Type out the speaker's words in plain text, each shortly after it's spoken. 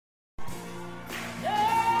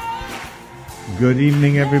Good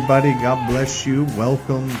evening, everybody. God bless you.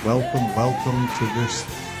 Welcome to this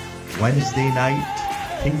Wednesday night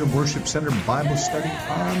Kingdom Worship Center Bible study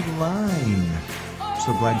online.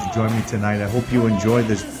 So glad you joined me tonight. I hope you enjoyed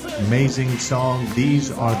this amazing song.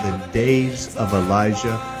 These are the days of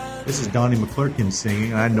Elijah. This is Donnie McClurkin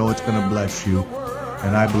singing. I know it's going to bless you.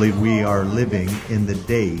 And I believe we are living in the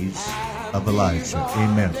days of Elijah.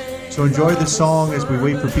 Amen. So enjoy the song as we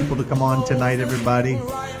wait for people to come on tonight, everybody.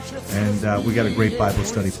 And we got a great Bible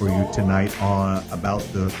study for you tonight on about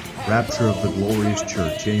the rapture of the glorious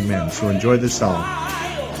church. Amen. So enjoy the song.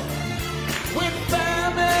 With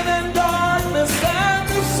famine and darkness and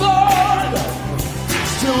the sword,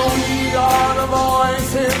 still we are the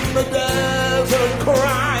voice in the desert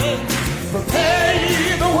crying, prepare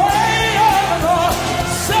ye the way of the Lord.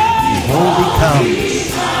 Behold, he comes.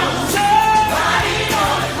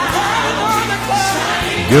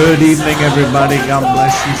 Good evening, everybody. God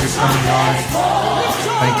bless you for coming on.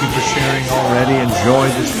 Thank you for sharing already. Enjoy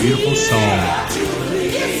this beautiful song.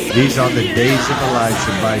 These are the days of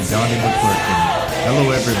Elijah by Donnie McClurkin.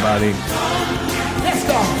 Hello, everybody. Yes,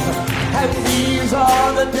 God. And these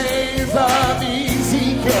are the days of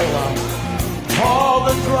Ezekiel. All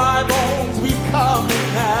the dry bones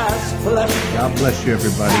becoming as flesh. God bless you,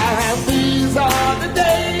 everybody. And these are the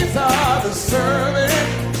days of the servant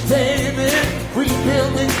David,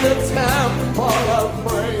 rebuilding the temple of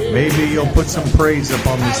praise. Maybe you'll put some praise up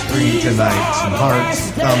on the screen tonight. Some hearts,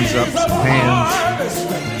 some thumbs up, some hands.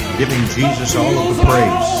 Giving Jesus all of the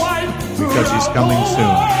praise because he's coming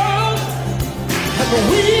soon. And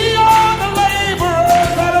we are the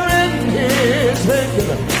laborers that are in his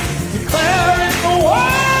vineyard, declaring the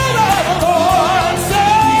word of the Lord.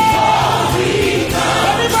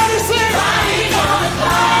 Everybody sing. Riding on the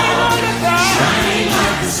cloud, shining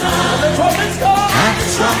like the sun. The trumpets go. The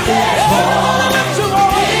trumpets blow. Lift your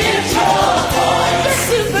voice. This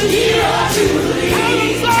is the year of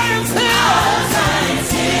Jubilee. Zion's hill.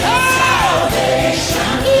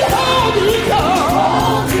 Salvation. Behold, he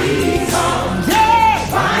comes.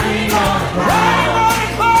 Yeah. Riding on the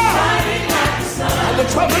cloud. Shining like the sun. And the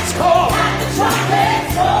trumpets call.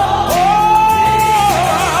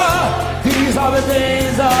 These are the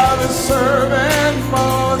days of his servant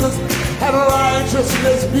Moses, and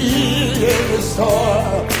righteousness being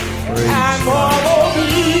restored. And although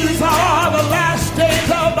these are the last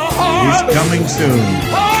days of the harvest, he's coming soon.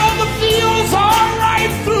 All the fields are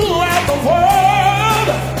ripe throughout the world.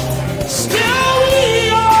 Still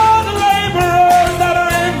we are the laborers that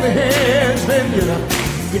are in his vineyard,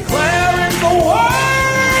 declaring the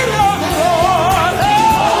word of the Lord.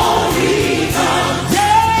 Oh, he comes.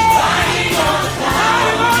 Yeah. Riding on the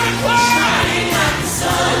cloud. Shining like the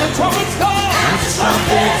sun. And the trumpets call. And the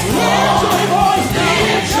trumpets blow. Lift your voice.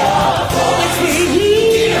 Lift your voice. It's the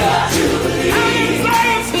year of Jubilee.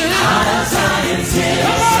 Out of Zion's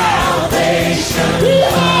hill. Salvation.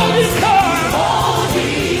 Behold, he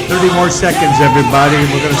comes. 30 more seconds, everybody.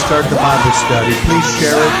 We're going to start the Bible study. Please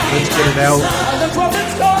share it. Let's get it out.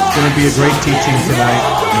 It's going to be a great teaching tonight.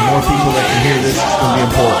 The more people that can hear this, it's going to be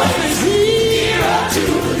important.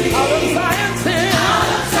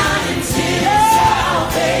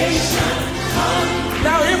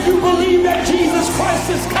 Now, if you believe that Jesus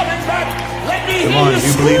Christ is coming back, let me Come on, if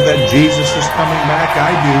you believe that Jesus is coming back,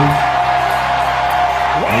 I do.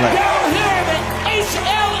 Right down here, the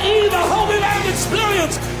HLE, the Holy Land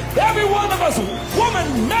Experience. Every one of us,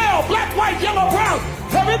 woman, male, black, white, yellow, brown.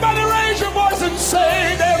 Everybody raise your voice and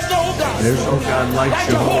say, there's no God. There's no God like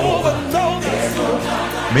Jehovah. No, there's no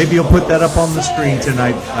God. Maybe you'll put that up on the screen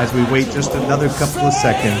tonight as we wait just another couple of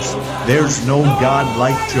seconds. There's no God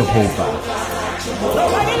like Jehovah.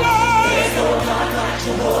 Nobody like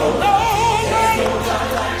Jehovah. Nobody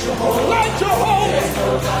like Jehovah.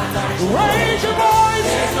 Raise your voice.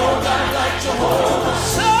 There's no God like Jehovah.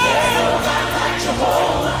 Say, there's no God like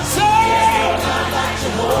Jehovah. Say, there's no God like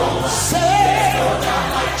Jehovah. Say, there's no God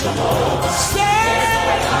like Jehovah. Say,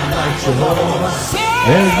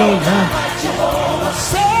 there's no God like Jehovah. There's no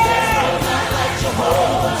God like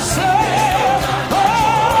Jehovah. Say,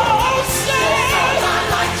 there's no God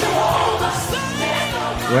like Jehovah.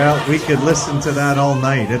 Say, Well, we could listen to that all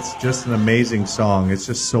night. It's just an amazing song. It's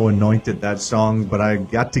just so anointed, that song. But I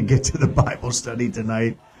got to get to the Bible study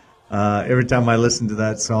tonight. Every time I listen to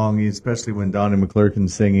that song, especially when Donnie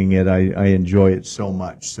McClurkin's singing it, I enjoy it so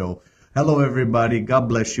much. So, hello, everybody. God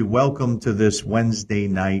bless you. Welcome to this Wednesday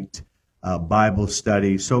night Bible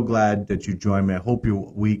study. So glad that you joined me. I hope your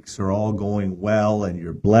weeks are all going well and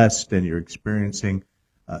you're blessed and you're experiencing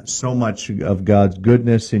so much of God's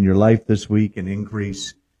goodness in your life this week and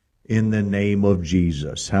increase in the name of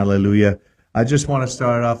Jesus. Hallelujah. I just want to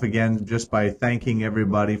start off again just by thanking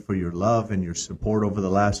everybody for your love and your support over the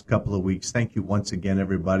last couple of weeks. Thank you once again,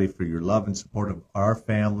 everybody, for your love and support of our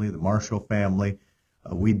family, the Marshall family.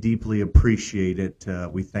 We deeply appreciate it.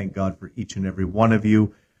 We thank God for each and every one of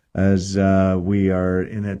you as we are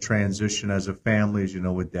in a transition as a family, as you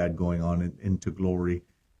know, with Dad going on into glory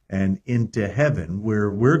and into heaven, where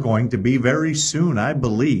we're going to be very soon, I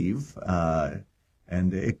believe.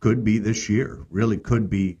 And it could be this year, really could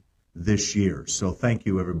be this year. So thank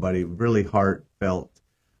you, everybody. Really heartfelt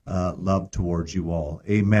love towards you all.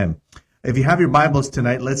 Amen. If you have your Bibles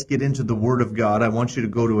tonight, let's get into the Word of God. I want you to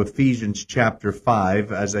go to Ephesians chapter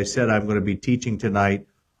 5. As I said, I'm going to be teaching tonight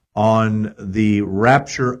on the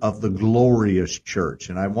rapture of the glorious church.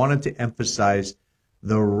 And I wanted to emphasize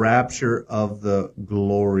the rapture of the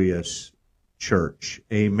glorious church.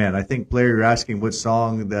 Amen. I think, Blair, you're asking what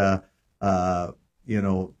song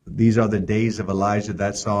these are the days of Elijah.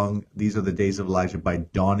 That song, These Are the Days of Elijah by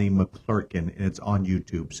Donnie McClurkin, and it's on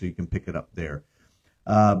YouTube, so you can pick it up there.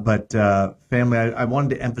 Family, I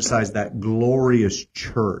wanted to emphasize that glorious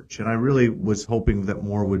church, and I really was hoping that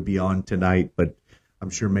more would be on tonight, but I'm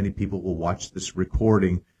sure many people will watch this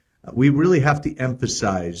recording. We really have to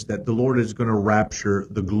emphasize that the Lord is going to rapture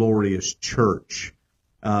the glorious church,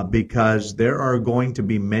 because there are going to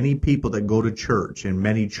be many people that go to church, and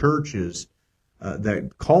many churches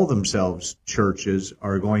that call themselves churches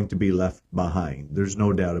are going to be left behind. There's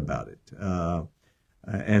no doubt about it.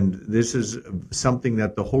 And this is something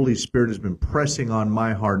that the Holy Spirit has been pressing on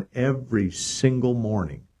my heart every single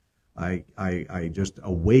morning. I just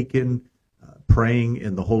awaken praying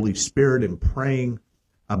in the Holy Spirit and praying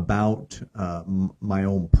about my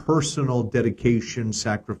own personal dedication,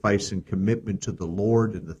 sacrifice, and commitment to the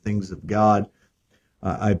Lord and the things of God.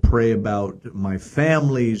 I pray about my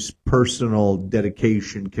family's personal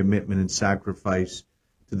dedication, commitment, and sacrifice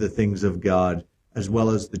to the things of God, as well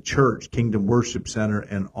as the church, Kingdom Worship Center,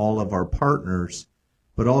 and all of our partners,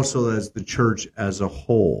 but also as the church as a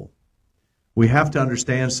whole. We have to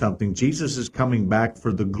understand something. Jesus is coming back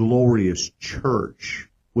for the glorious church,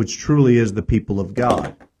 which truly is the people of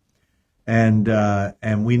God. And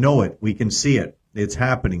we know it. We can see it. It's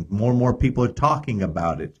happening. More and more people are talking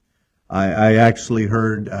about it. I actually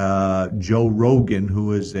heard Joe Rogan,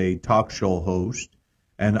 who is a talk show host,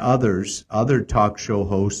 and other talk show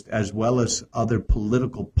hosts, as well as other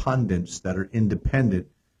political pundits that are independent,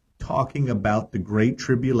 talking about the Great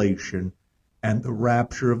Tribulation and the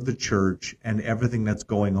rapture of the church and everything that's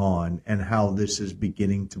going on, and how this is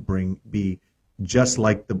beginning to be just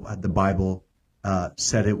like the Bible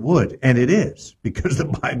said it would. And it is, because the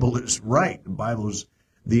Bible is right. The Bible is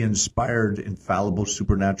the inspired, infallible,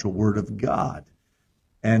 supernatural Word of God.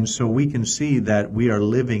 And so we can see that we are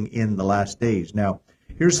living in the last days. Now,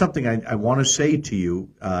 here's something I want to say to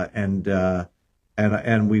you, and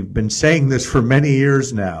we've been saying this for many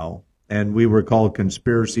years now, and we were called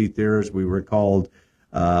conspiracy theorists. We were called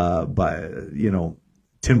tinfoil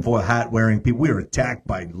hat wearing people. We were attacked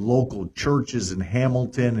by local churches in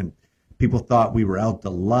Hamilton, and people thought we were out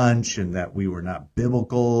to lunch and that we were not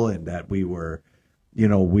biblical and that we were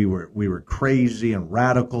crazy and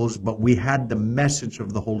radicals, but we had the message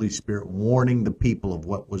of the Holy Spirit warning the people of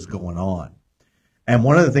what was going on. And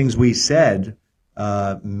one of the things we said,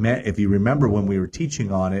 if you remember when we were teaching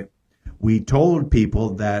on it, we told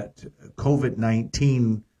people that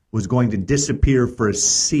COVID-19 was going to disappear for a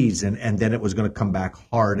season and then it was going to come back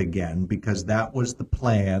hard again, because that was the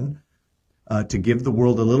plan. To give the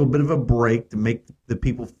world a little bit of a break, to make the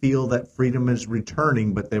people feel that freedom is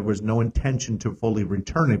returning, but there was no intention to fully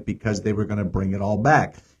return it because they were going to bring it all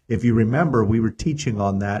back. If you remember, we were teaching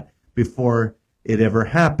on that before it ever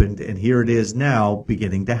happened, and here it is now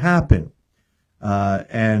beginning to happen.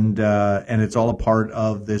 And it's all a part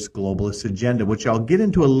of this globalist agenda, which I'll get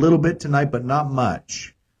into a little bit tonight, but not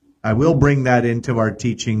much. I will bring that into our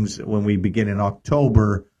teachings when we begin in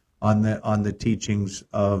October, on the teachings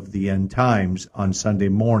of the end times on Sunday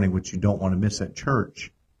morning, which you don't want to miss at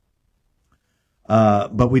church.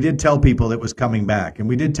 But we did tell people it was coming back, and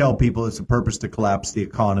we did tell people it's a purpose to collapse the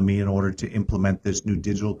economy in order to implement this new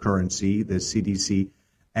digital currency, the CDC,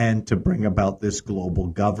 and to bring about this global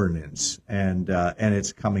governance. And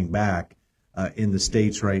it's coming back in the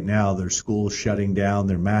States right now. There's schools shutting down.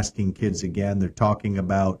 They're masking kids again. They're talking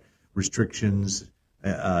about restrictions,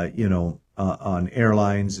 on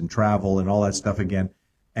airlines and travel and all that stuff again.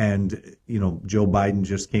 And, President Joe Biden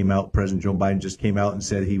just came out and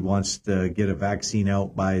said he wants to get a vaccine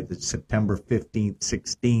out by the September 15th,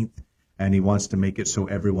 16th, and he wants to make it so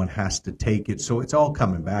everyone has to take it. So it's all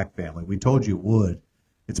coming back, family. We told you it would.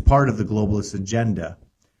 It's part of the globalist agenda.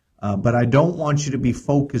 But I don't want you to be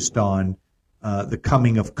focused on the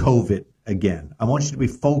coming of COVID again. I want you to be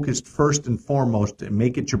focused first and foremost, and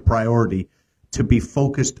make it your priority to be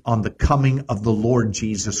focused on the coming of the Lord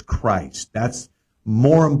Jesus Christ. That's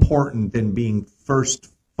more important than being first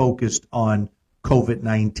focused on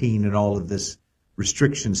COVID-19 and all of this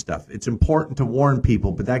restriction stuff. It's important to warn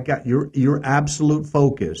people, but that got your absolute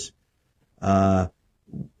focus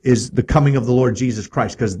is the coming of the Lord Jesus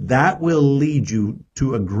Christ, because that will lead you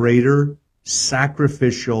to a greater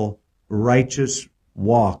sacrificial, righteous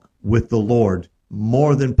walk with the Lord,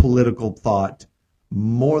 more than political thought,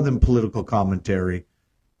 more than political commentary.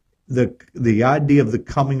 The idea of the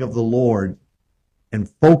coming of the Lord and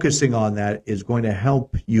focusing on that is going to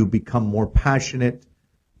help you become more passionate,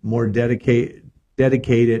 more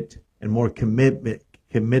dedicated, and more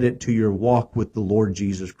committed to your walk with the Lord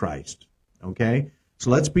Jesus Christ. Okay? So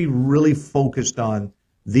let's be really focused on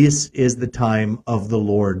this is the time of the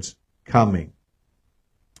Lord's coming.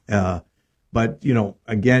 But,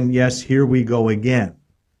 again, yes, here we go again.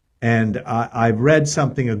 And I've read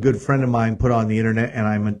something a good friend of mine put on the internet, and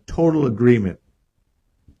I'm in total agreement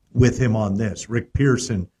with him on this. Rick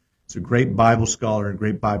Pearson is a great Bible scholar and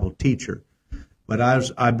great Bible teacher. But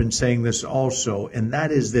I've been saying this also, and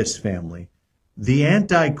that is this, family. The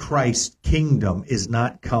Antichrist kingdom is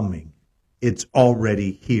not coming. It's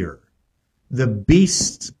already here. The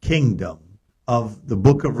beast's kingdom of the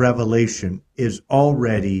book of Revelation is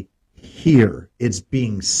already here. It's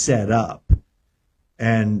being set up.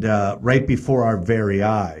 And right before our very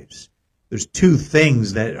eyes. There's two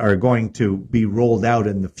things that are going to be rolled out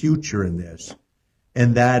in the future in this,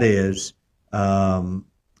 and that is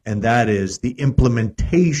the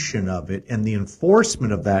implementation of it and the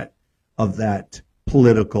enforcement of that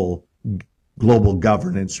political global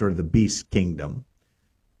governance, or the beast kingdom,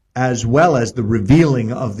 as well as the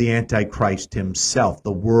revealing of the Antichrist himself.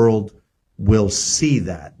 The world will see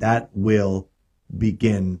that. That will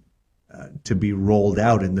begin to be rolled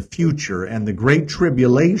out in the future. And the Great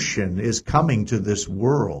Tribulation is coming to this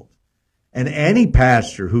world. And any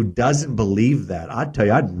pastor who doesn't believe that, I tell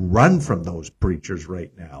you, I'd run from those preachers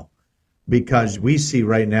right now, because we see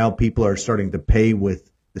right now people are starting to pay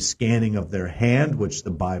with the scanning of their hand, which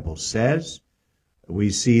the Bible says. We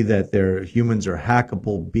see that humans are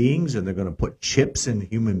hackable beings, and they're going to put chips in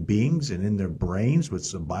human beings and in their brains,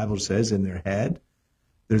 which the Bible says in their head.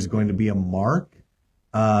 There's going to be a mark.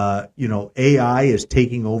 AI is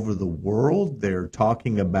taking over the world. They're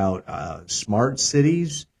talking about smart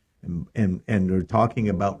cities, and they're talking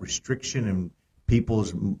about restriction in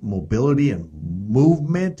people's mobility and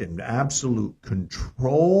movement and absolute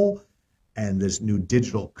control, and this new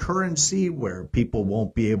digital currency where people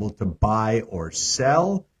won't be able to buy or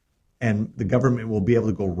sell, and the government will be able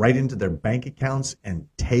to go right into their bank accounts and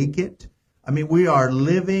take it. I mean, we are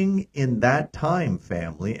living in that time,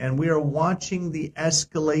 family, and we are watching the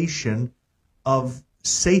escalation of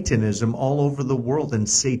Satanism all over the world and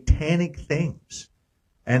satanic things.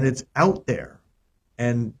 And it's out there.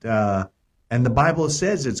 And the Bible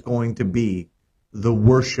says it's going to be the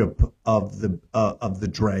worship of the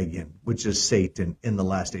dragon, which is Satan, in the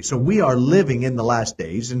last days. So we are living in the last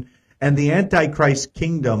days, and the Antichrist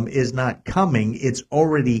kingdom is not coming. It's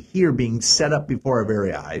already here, being set up before our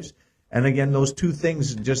very eyes. And again, those two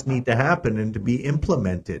things just need to happen and to be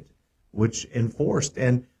implemented, which enforced.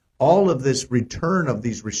 And all of this return of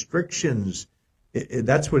these restrictions,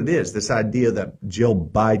 that's what it is. This idea that Jill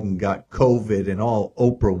Biden got COVID and all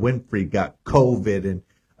Oprah Winfrey got COVID,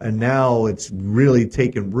 and now it's really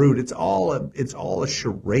taken root. It's all a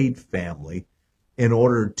charade, family, in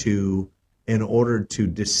order to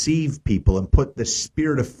deceive people and put the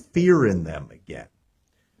spirit of fear in them again.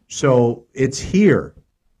 So it's here.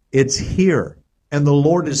 It's here, and the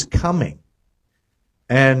Lord is coming.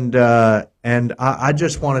 And I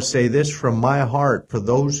just want to say this from my heart for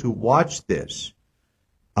those who watch this.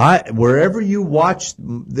 Wherever you watch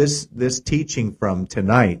this teaching from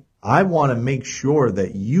tonight, I want to make sure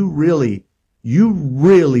that you really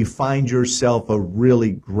find yourself a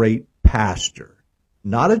really great pastor,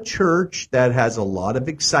 not a church that has a lot of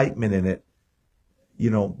excitement in it.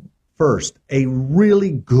 First, a really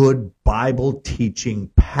good Bible teaching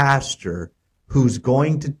pastor who's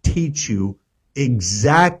going to teach you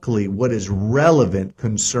exactly what is relevant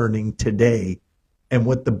concerning today and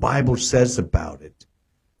what the Bible says about it,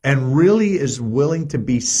 and really is willing to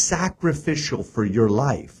be sacrificial for your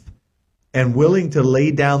life and willing to lay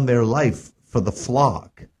down their life for the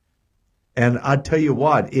flock. And I tell you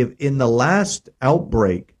what, if in the last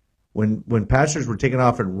outbreak, when pastors were taken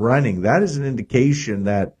off and running, that is an indication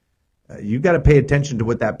that you've got to pay attention to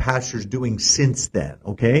what that pastor's doing since then,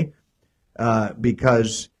 okay?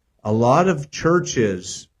 Because a lot of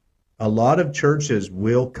churches a lot of churches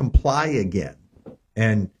will comply again.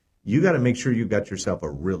 And you got to make sure you got yourself a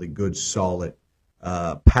really good, solid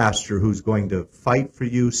pastor who's going to fight for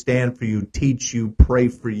you, stand for you, teach you, pray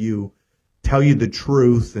for you, tell you the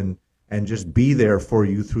truth, and just be there for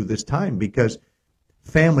you through this time. Because,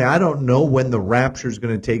 family, I don't know when the rapture is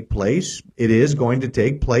going to take place. It is going to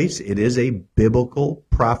take place. It is a biblical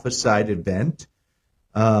prophesied event.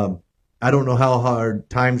 I don't know how hard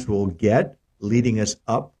times will get leading us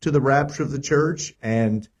up to the rapture of the church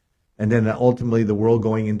and then ultimately the world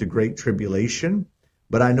going into great tribulation.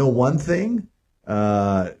 But I know one thing,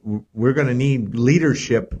 we're going to need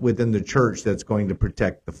leadership within the church that's going to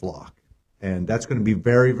protect the flock. And that's going to be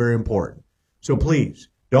very, very important. So please,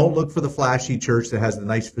 don't look for the flashy church that has the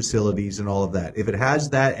nice facilities and all of that. If it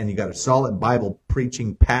has that and you got a solid Bible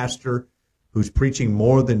preaching pastor who's preaching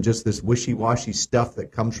more than just this wishy-washy stuff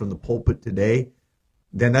that comes from the pulpit today,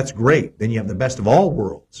 then that's great. Then you have the best of all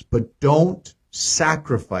worlds. But don't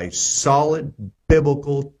sacrifice solid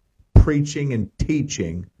biblical preaching and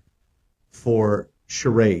teaching for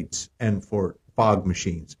charades and for fog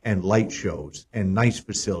machines and light shows and nice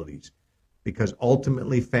facilities. Because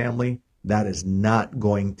ultimately, family, that is not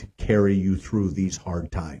going to carry you through these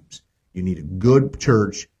hard times. You need a good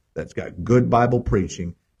church that's got good Bible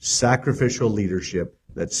preaching, sacrificial leadership,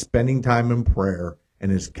 that's spending time in prayer,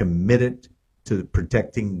 and is committed to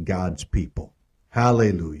protecting God's people.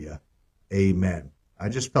 Hallelujah. Amen. I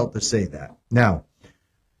just felt to say that. Now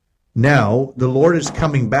the Lord is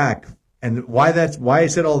coming back. And why I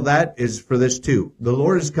said all that is for this too. The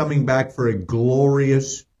Lord is coming back for a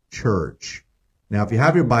glorious church. Now, if you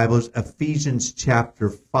have your Bibles, Ephesians chapter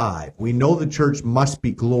 5. We know the church must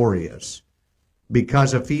be glorious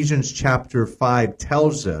because Ephesians chapter 5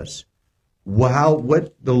 tells us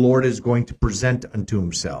what the Lord is going to present unto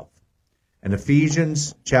himself. And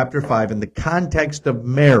Ephesians chapter 5, in the context of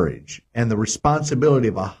marriage and the responsibility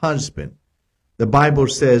of a husband, the Bible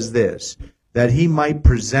says this, that he might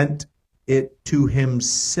present it to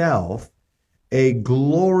himself a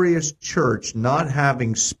glorious church, not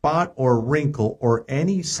having spot or wrinkle or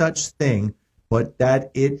any such thing, but that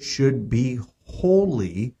it should be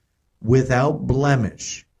holy, without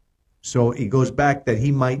blemish. So he goes back that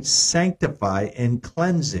he might sanctify and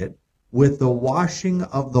cleanse it with the washing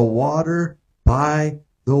of the water by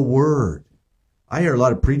the word. I hear a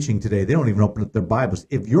lot of preaching today. They don't even open up their Bibles.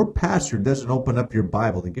 If your pastor doesn't open up your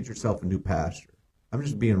Bible, then get yourself a new pastor. I'm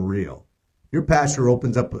just being real. Your pastor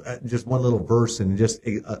opens up just one little verse and just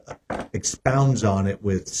expounds on it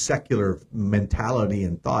with secular mentality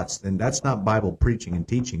and thoughts, then that's not Bible preaching and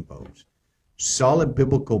teaching, folks. Solid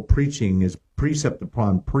biblical preaching is precept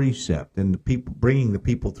upon precept, and the people bringing the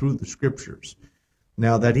people through the scriptures.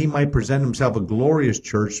 Now, that he might present himself a glorious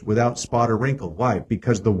church without spot or wrinkle. Why?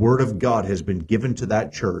 Because the word of God has been given to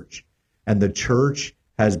that church, and the church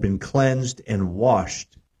has been cleansed and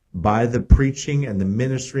washed by the preaching and the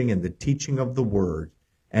ministering and the teaching of the word,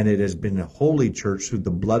 and it has been a holy church through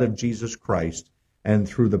the blood of Jesus Christ and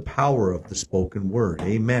through the power of the spoken word.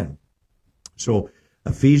 Amen. So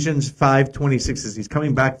Ephesians 5:26 says he's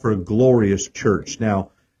coming back for a glorious church.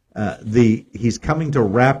 Now, he's coming to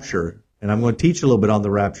rapture, and I'm going to teach a little bit on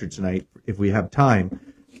the rapture tonight if we have time,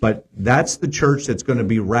 but that's the church that's going to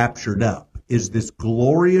be raptured up, is this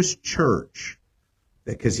glorious church,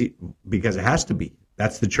 because it has to be.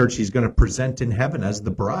 That's the church he's going to present in heaven as the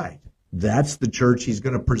bride. That's the church he's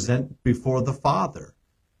going to present before the Father.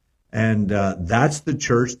 And that's the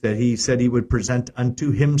church that he said he would present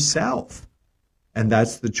unto himself. And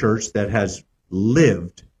that's the church that has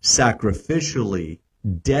lived sacrificially,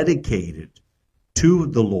 dedicated to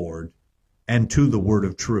the Lord and to the word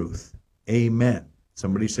of truth. Amen.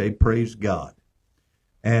 Somebody say, praise God.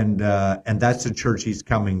 And that's the church he's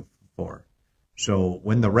coming for. So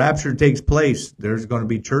when the rapture takes place, there's going to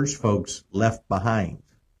be church folks left behind,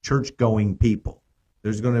 church-going people.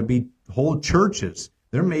 There's going to be whole churches.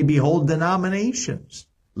 There may be whole denominations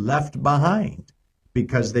left behind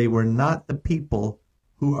because they were not the people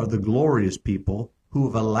who are the glorious people who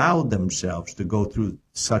have allowed themselves to go through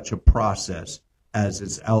such a process as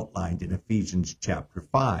is outlined in Ephesians chapter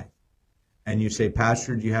 5. And you say,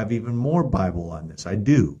 Pastor, do you have even more Bible on this? I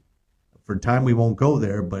do. For time we won't go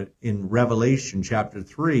there, but in Revelation chapter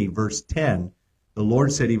 3, verse 10, the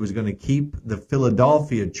Lord said he was going to keep the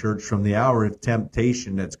Philadelphia church from the hour of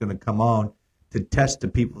temptation that's going to come on to test the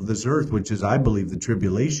people of this earth, which is, I believe, the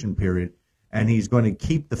tribulation period. And he's going to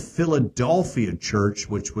keep the Philadelphia church,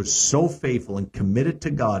 which was so faithful and committed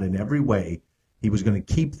to God in every way. He was going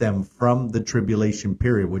to keep them from the tribulation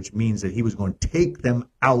period, which means that he was going to take them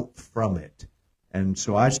out from it. And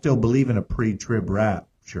so I still believe in a pre-trib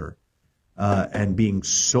rapture. and being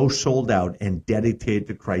so sold out and dedicated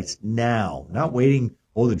to Christ now, not waiting,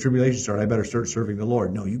 oh, the tribulation started, I better start serving the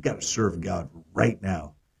Lord. No, you've got to serve God right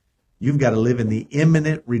now. You've got to live in the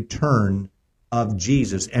imminent return of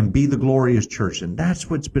Jesus and be the glorious church. And that's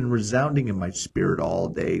what's been resounding in my spirit all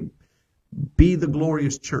day. Be the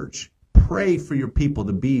glorious church. Pray for your people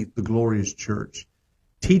to be the glorious church.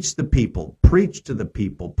 Teach the people, preach to the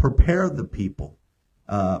people, prepare the people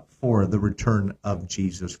for the return of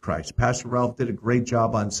Jesus Christ. Pastor Ralph did a great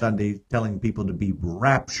job on Sunday telling people to be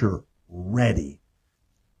rapture ready.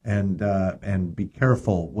 And be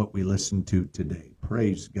careful what we listen to today.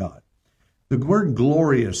 Praise God. The word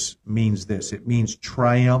glorious means this. It means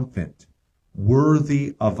triumphant,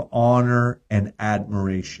 worthy of honor and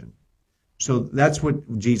admiration. So that's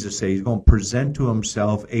what Jesus says. He's going to present to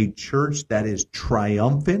himself a church that is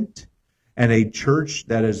triumphant and a church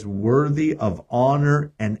that is worthy of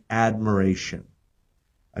honor and admiration.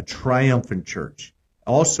 A triumphant church.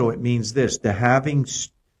 Also, it means this,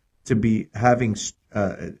 to be having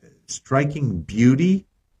striking beauty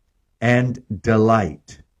and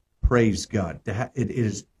delight. Praise God. It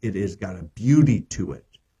is got a beauty to it.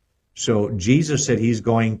 So Jesus said he's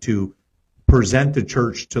going to present the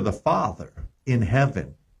church to the Father in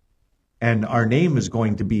heaven. And our name is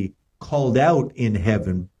going to be called out in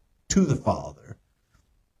heaven to the Father.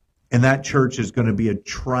 And that church is going to be a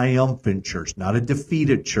triumphant church, not a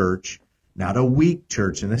defeated church, not a weak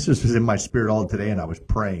church. And this was in my spirit all today, and I was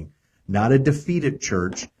praying. Not a defeated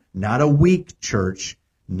church, not a weak church,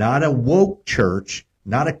 not a woke church,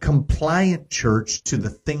 not a compliant church to the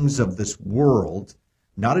things of this world,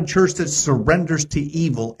 not a church that surrenders to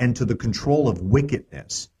evil and to the control of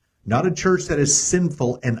wickedness, not a church that is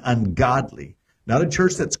sinful and ungodly, not a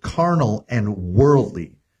church that's carnal and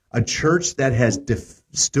worldly, a church that has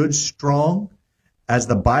stood strong, as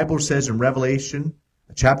the Bible says in Revelation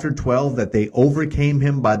chapter 12, that they overcame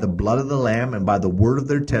him by the blood of the Lamb and by the word of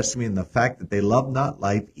their testimony and the fact that they loved not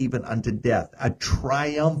life even unto death. A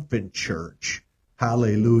triumphant church.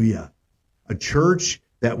 Hallelujah. A church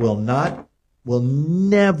that will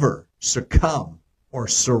never succumb or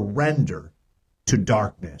surrender to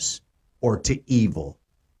darkness or to evil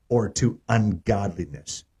or to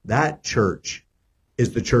ungodliness. That church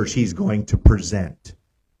is the church he's going to present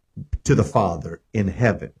to the Father in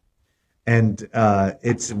heaven. And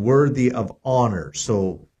it's worthy of honor.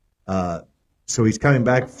 So he's coming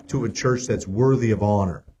back to a church that's worthy of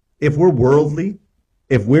honor. If we're worldly,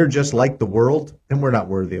 if we're just like the world, then we're not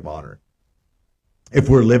worthy of honor. If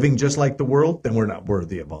we're living just like the world, then we're not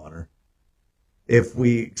worthy of honor. If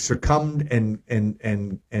we succumb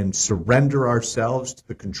and surrender ourselves to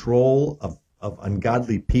the control of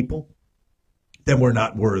ungodly people, then we're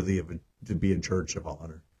not worthy to be a church of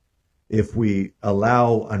honor. If we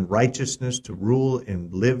allow unrighteousness to rule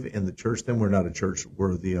and live in the church, then we're not a church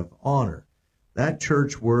worthy of honor. That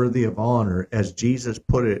church worthy of honor, as Jesus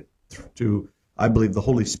put it to, I believe, the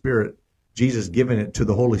Holy Spirit, Jesus giving it to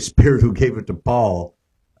the Holy Spirit who gave it to Paul,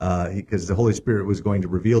 because the Holy Spirit was going to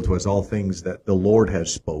reveal to us all things that the Lord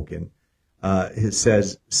has spoken. It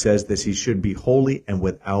says this, he should be holy and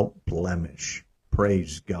without blemish.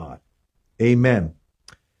 Praise God. Amen.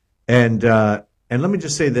 And let me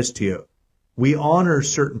just say this to you. We honor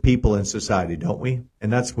certain people in society, don't we?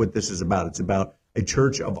 And that's what this is about. It's about a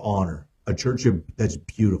church of honor, a church that's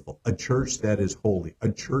beautiful, a church that is holy,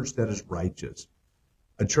 a church that is righteous,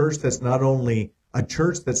 a church that's not only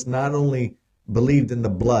believed in the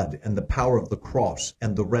blood and the power of the cross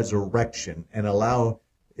and the resurrection and allow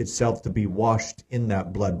itself to be washed in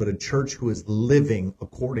that blood, but a church who is living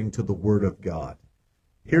according to the Word of God.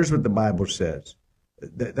 Here's what the Bible says.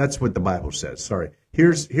 That's what the Bible says. Sorry.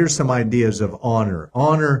 Here's some ideas of honor.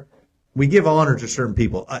 Honor, we give honor to certain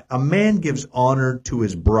people. A man gives honor to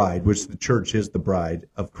his bride, which the church is the bride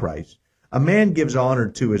of Christ. A man gives honor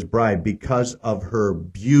to his bride because of her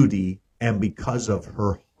beauty and because of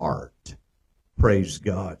her heart. Praise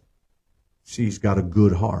God. She's got a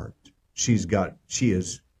good heart. She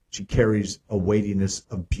carries a weightiness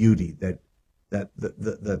of beauty that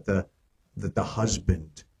the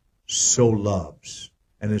husband so loves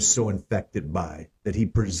and is so infected by, that he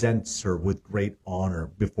presents her with great honor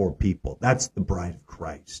before people. That's the bride of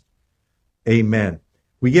Christ. Amen.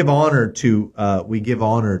 We give honor to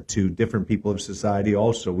different people of society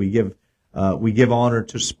also. We give honor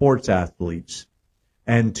to sports athletes,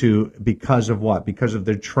 and because of what? Because of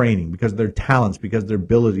their training, because of their talents, because of their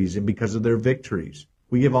abilities, and because of their victories.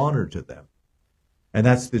 We give honor to them. And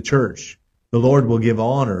that's the church. The Lord will give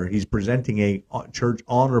honor. He's presenting a church,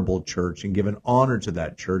 honorable church, and give an honor to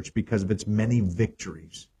that church because of its many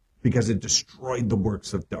victories, because it destroyed the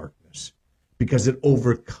works of darkness, because it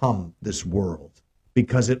overcome this world,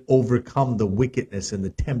 because it overcome the wickedness and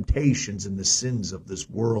the temptations and the sins of this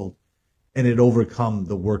world, and it overcome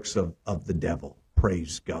the works of the devil.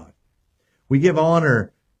 Praise God. We give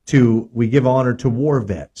honor to war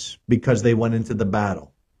vets because they went into the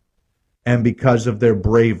battle, and because of their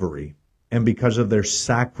bravery, and because of their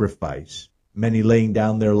sacrifice, many laying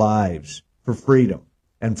down their lives for freedom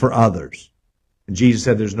and for others. And Jesus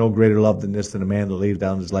said there's no greater love than this, than a man that lays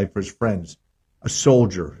down his life for his friends. A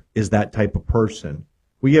soldier is that type of person.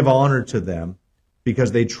 We give honor to them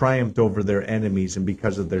because they triumphed over their enemies and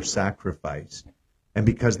because of their sacrifice and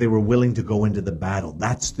because they were willing to go into the battle.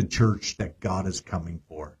 That's the church that God is coming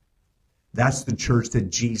for. That's the church that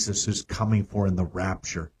Jesus is coming for in the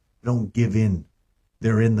rapture. Don't give in.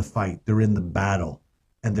 They're in the fight. They're in the battle.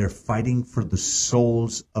 And they're fighting for the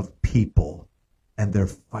souls of people. And they're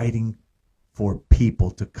fighting for people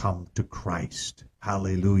to come to Christ.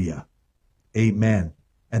 Hallelujah. Amen.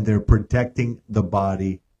 And they're protecting the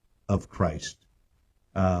body of Christ.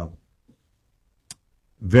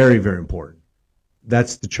 Very, very important.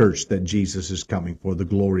 That's the church that Jesus is coming for, the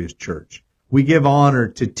glorious church. We give honor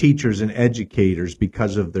to teachers and educators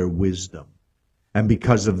because of their wisdom and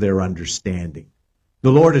because of their understanding.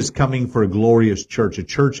 The Lord is coming for a glorious church, a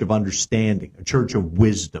church of understanding, a church of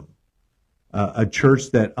wisdom, a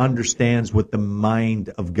church that understands what the mind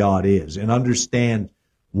of God is and understands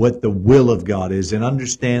what the will of God is and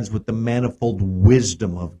understands what the manifold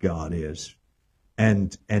wisdom of God is.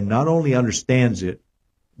 And not only understands it,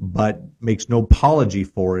 but makes no apology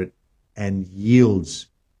for it and yields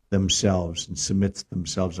themselves and submits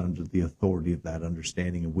themselves under the authority of that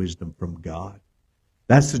understanding and wisdom from God.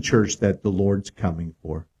 That's the church that the Lord's coming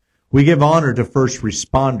for. We give honor to first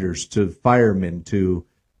responders, to firemen, to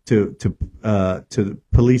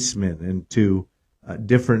policemen, and to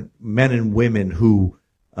different men and women who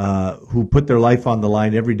put their life on the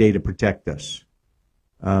line every day to protect us.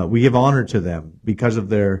 We give honor to them because of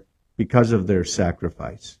their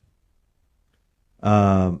sacrifice.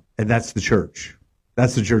 And that's the church.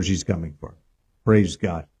 That's the church he's coming for. Praise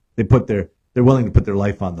God. They're willing to put their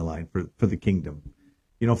life on the line for the kingdom.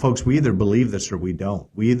 You know, folks, we either believe this or we don't.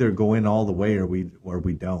 We either go in all the way or we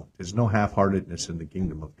don't. There's no half-heartedness in the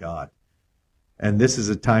kingdom of God. And this is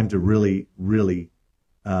a time to really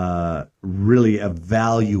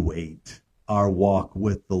evaluate our walk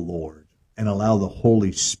with the Lord and allow the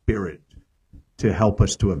Holy Spirit to help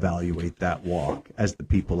us to evaluate that walk as the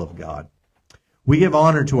people of God. We give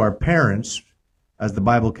honor to our parents, as the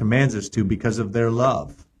Bible commands us to, because of their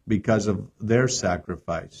love, because of their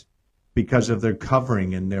sacrifice, because of their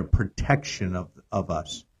covering and their protection of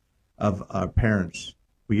us, of our parents.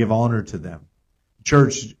 We give honor to them. The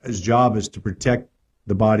church's job is to protect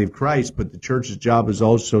the body of Christ, but the church's job is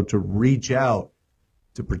also to reach out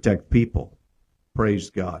to protect people. Praise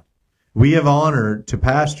God. We give honor to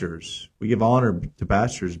pastors. We give honor to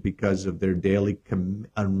pastors because of their daily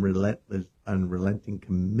unrelenting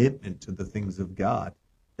commitment to the things of God.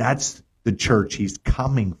 That's the church he's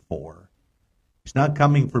coming for. He's not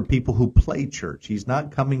coming for people who play church. He's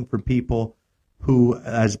not coming for people who,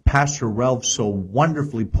 as Pastor Ralph so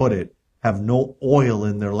wonderfully put it, have no oil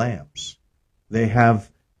in their lamps. They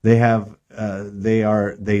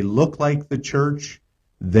look like the church.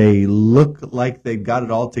 They look like they've got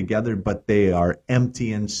it all together, but they are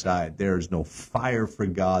empty inside. There is no fire for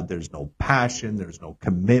God. There's no passion. There's no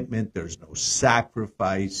commitment. There's no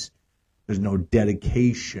sacrifice. There's no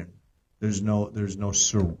dedication. There's no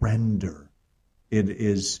surrender. It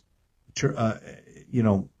is,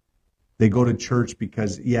 they go to church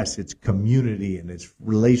because, yes, it's community and it's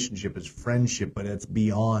relationship, it's friendship, but it's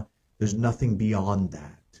beyond. There's nothing beyond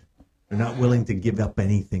that. They're not willing to give up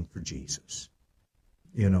anything for Jesus.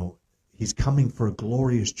 You know, he's coming for a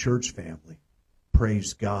glorious church family.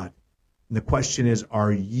 Praise God. And the question is,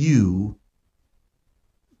 are you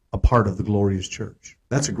a part of the glorious church?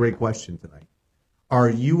 That's a great question tonight. Are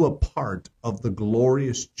you a part of the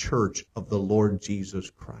glorious church of the Lord Jesus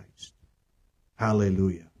Christ?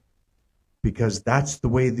 Hallelujah. Because that's the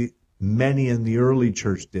way many in the early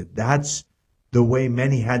church did. That's the way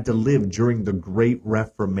many had to live during the Great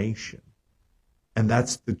Reformation. And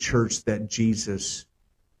that's the church that Jesus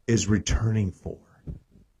is returning for.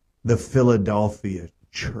 The Philadelphia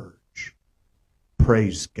church.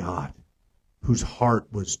 Praise God. Whose heart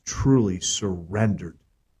was truly surrendered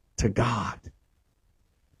to God.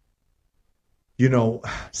 You know,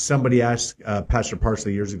 somebody asked Pastor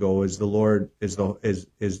Parsley years ago, are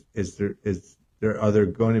there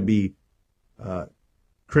going to be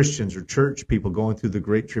Christians or church people going through the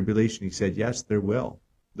Great Tribulation? He said, yes, there will.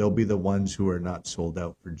 They'll be the ones who are not sold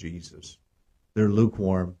out for Jesus. They're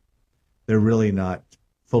lukewarm. They're really not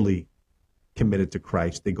fully committed to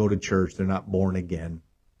Christ. They go to church. They're not born again.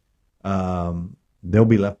 They'll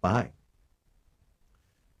be left behind.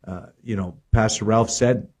 Pastor Ralph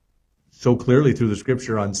said so clearly through the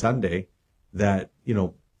scripture on Sunday that,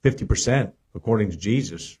 50%, according to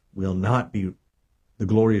Jesus, will not be the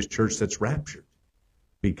glorious church that's raptured.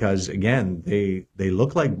 Because, again, they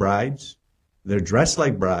look like brides. They're dressed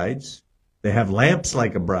like brides. They have lamps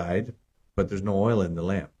like a bride, but there's no oil in the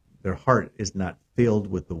lamp. Their heart is not filled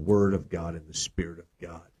with the Word of God and the Spirit of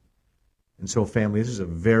God. And so, family, this is a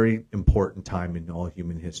very important time in all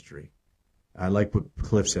human history. I like what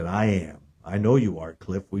Cliff said. I am. I know you are,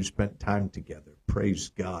 Cliff. We've spent time together. Praise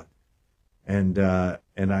God. And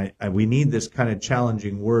we need this kind of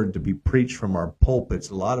challenging word to be preached from our pulpits.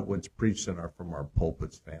 A lot of what's preached from our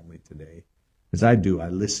pulpits, family, today, as I do, I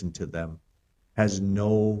listen to them, has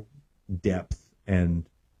no depth. And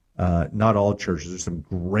not all churches. There's some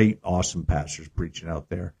great, awesome pastors preaching out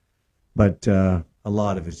there. But a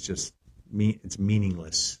lot of it's just, it's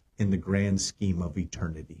meaningless in the grand scheme of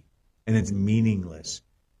eternity. And it's meaningless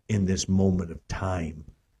in this moment of time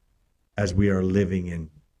as we are living in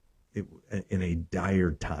a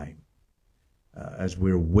dire time, as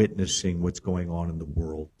we're witnessing what's going on in the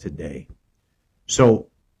world today. So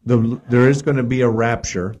there is going to be a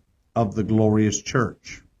rapture of the glorious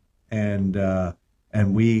church, and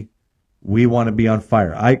we want to be on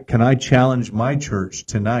fire. Can I challenge my church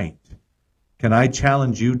tonight? Can I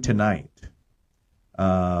challenge you tonight?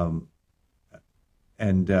 And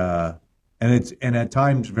at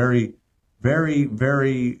times very, very,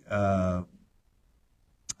 very.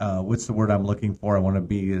 What's the word I'm looking for? I want to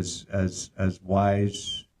be as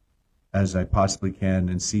wise as I possibly can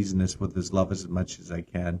and season this with His love as much as I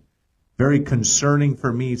can. Very concerning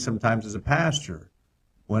for me sometimes as a pastor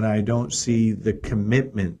when I don't see the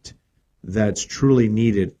commitment that's truly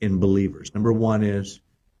needed in believers. Number one is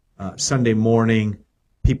Sunday morning,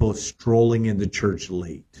 people strolling into church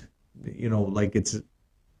late. Like it's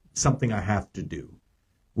something I have to do.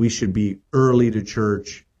 We should be early to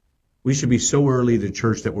church. We should be so early to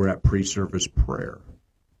church that we're at pre-service prayer.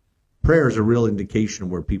 Prayer is a real indication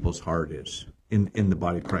of where people's heart is in the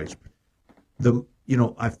body of Christ.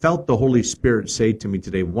 I felt the Holy Spirit say to me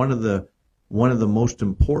today, one of the most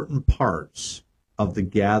important parts of the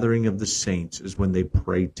gathering of the saints is when they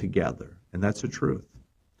pray together. And that's the truth.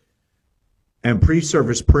 And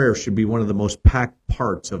pre-service prayer should be one of the most packed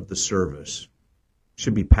parts of the service.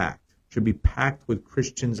 Should be packed. Should be packed with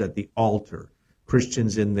Christians at the altar,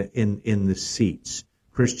 Christians in the seats,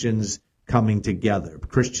 Christians coming together,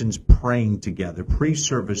 Christians praying together.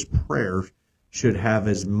 Pre-service prayer should have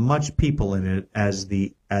as much people in it as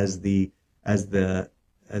the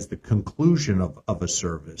conclusion of a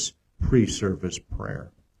service. Pre-service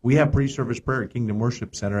prayer. We have pre-service prayer at Kingdom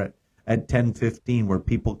Worship Center at 10:15, where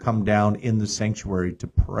people come down in the sanctuary to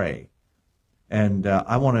pray. And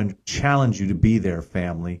I want to challenge you to be there,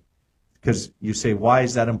 family. Because you say, why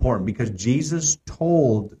is that important? Because Jesus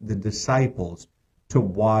told the disciples to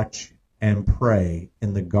watch and pray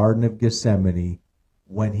in the Garden of Gethsemane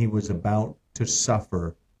when He was about to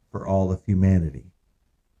suffer for all of humanity.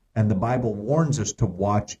 And the Bible warns us to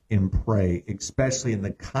watch and pray, especially in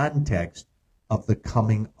the context of the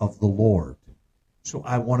coming of the Lord. So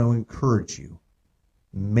I want to encourage you,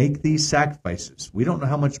 make these sacrifices. We don't know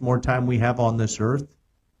how much more time we have on this earth,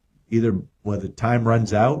 either whether time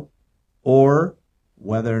runs out or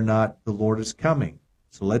whether or not the Lord is coming.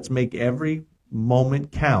 So let's make every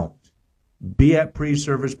moment count. Be at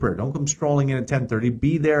pre-service prayer. Don't come strolling in at 10:30.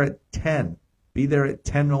 Be there at 10. Be there at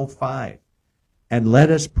 10:05. And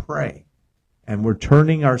let us pray. And we're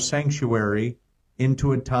turning our sanctuary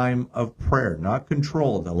into a time of prayer, not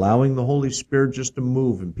controlled, allowing the Holy Spirit just to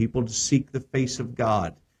move and people to seek the face of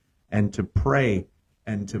God and to pray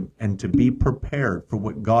and to be prepared for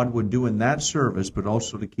what God would do in that service, but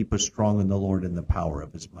also to keep us strong in the Lord and the power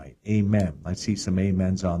of His might. Amen. I see some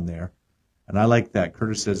amens on there. And I like that.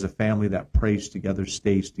 Curtis says, a family that prays together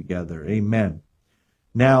stays together. Amen.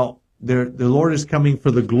 Now, the Lord is coming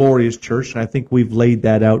for the glorious church, and I think we've laid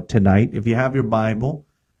that out tonight. If you have your Bible,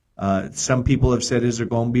 some people have said, is there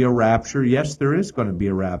going to be a rapture? Yes, there is going to be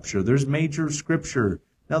a rapture. There's major scripture.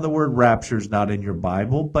 Now, the word rapture is not in your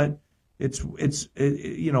Bible, but it's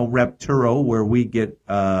rapturo, where we get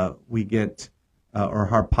or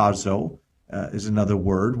harpazo is another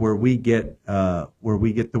word where we get the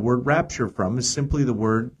word rapture from. Is simply the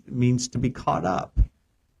word means to be caught up,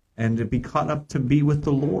 and to be caught up to be with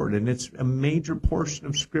the Lord, and it's a major portion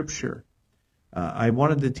of Scripture. I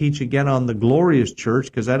wanted to teach again on the glorious church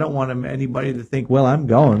because I don't want anybody to think, well, I'm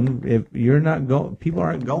going. If you're not going, people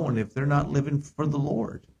aren't going if they're not living for the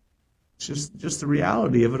Lord. just the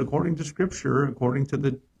reality of it according to Scripture, according to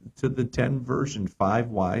the 10 versions, 5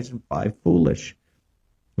 wise and 5 foolish.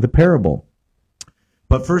 The parable.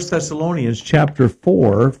 But 1 Thessalonians chapter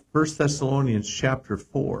 4,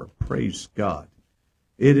 praise God.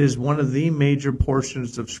 It is one of the major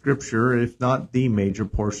portions of Scripture, if not the major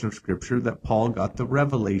portion of Scripture, that Paul got the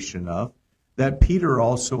revelation of, that Peter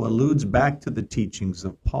also alludes back to the teachings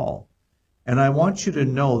of Paul. And I want you to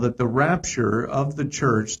know that the rapture of the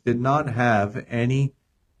church did not have any,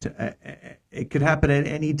 it could happen at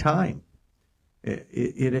any time.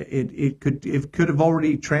 It could have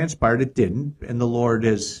already transpired. It didn't, and the Lord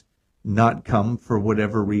has not come for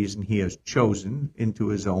whatever reason he has chosen into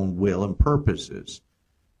his own will and purposes.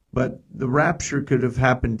 But the rapture could have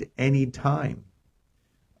happened any time.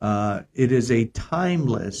 It is a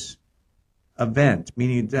timeless event,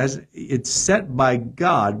 meaning it's set by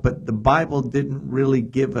God, but the Bible didn't really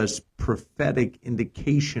give us prophetic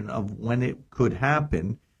indication of when it could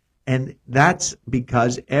happen. And that's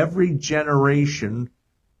because every generation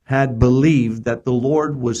had believed that the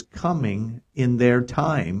Lord was coming in their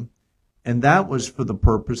time, and that was for the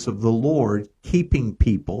purpose of the Lord keeping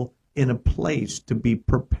people in a place to be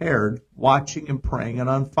prepared, watching and praying and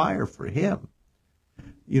on fire for him.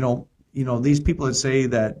 You know, these people that say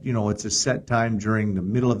that, it's a set time during the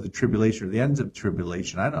middle of the tribulation or the ends of the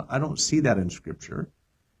tribulation. I don't see that in Scripture.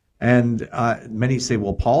 And many say,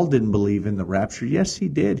 well, Paul didn't believe in the rapture. Yes, he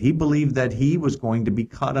did. He believed that he was going to be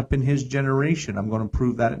caught up in his generation. I'm going to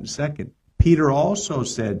prove that in a second. Peter also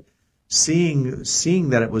said, seeing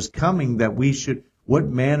that it was coming, that we should, what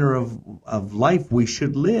manner of life we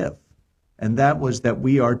should live. And that was that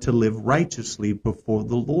we are to live righteously before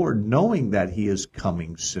the Lord, knowing that he is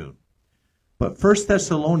coming soon. But 1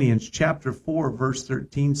 Thessalonians chapter 4, verse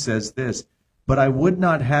 13 says this, but I would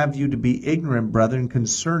not have you to be ignorant, brethren,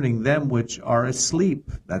 concerning them which are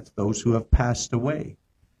asleep. That's those who have passed away.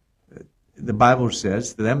 The Bible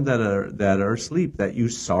says, to them that are asleep, that you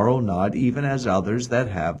sorrow not, even as others that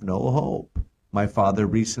have no hope. My father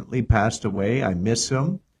recently passed away. I miss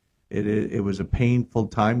him. It was a painful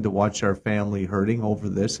time to watch our family hurting over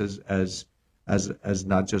this as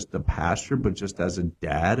not just a pastor, but just as a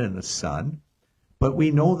dad and a son. But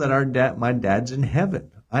we know that my dad's in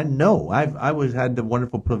heaven. I know. I had the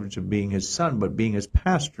wonderful privilege of being his son, but being his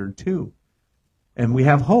pastor too. And we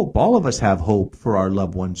have hope. All of us have hope for our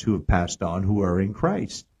loved ones who have passed on, who are in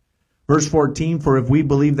Christ. Verse 14, for if we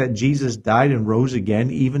believe that Jesus died and rose again,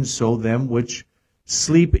 even so them which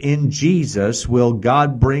sleep in Jesus will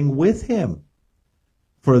God bring with him.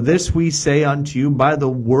 For this we say unto you by the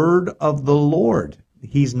word of the Lord.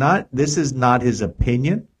 This is not his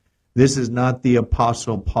opinion. This is not the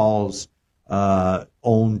Apostle Paul's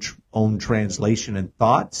own translation and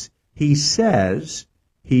thoughts. He says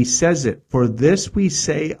it, for this we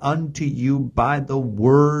say unto you by the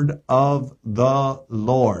word of the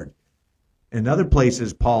Lord. In other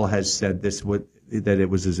places, Paul has said this, that it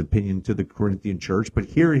was his opinion to the Corinthian church, but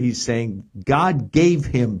here he's saying God gave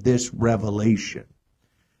him this revelation,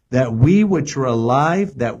 that we which are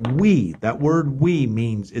alive, that word we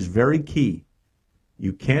is very key.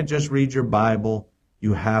 You can't just read your Bible,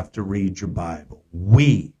 you have to read your Bible.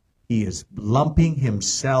 He is lumping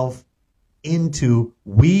himself into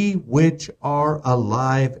we which are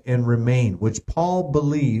alive and remain, which Paul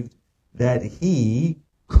believed that he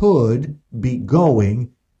could be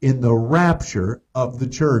going in the rapture of the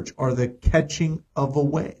church, or the catching of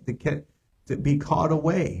away, to be caught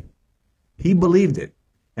away. He believed it.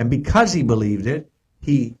 And because he believed it,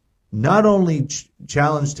 he not only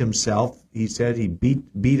challenged himself, he said he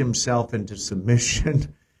beat himself into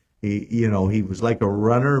submission. He was like a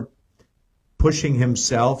runner pushing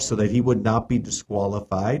himself so that he would not be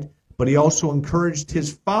disqualified. But he also encouraged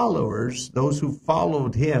his followers, those who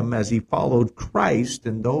followed him as he followed Christ,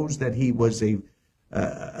 and those that he was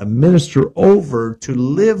a minister over, to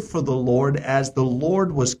live for the Lord as the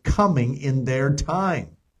Lord was coming in their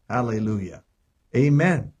time. Hallelujah.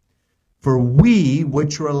 Amen. For we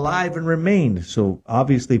which are alive and remain. So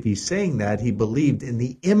obviously if he's saying that, he believed in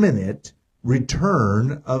the imminent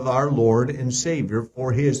return of our Lord and Savior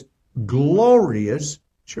for his glorious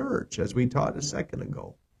church, as we taught a second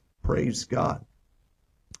ago. Praise God.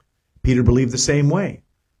 Peter believed the same way.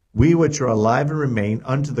 We which are alive and remain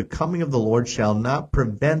unto the coming of the Lord shall not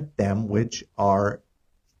prevent them which are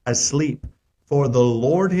asleep. For the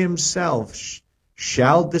Lord himself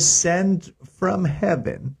shall descend from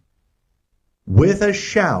heaven with a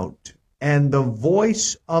shout, and the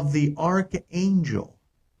voice of the archangel,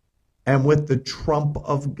 and with the trump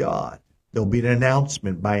of God. There'll be an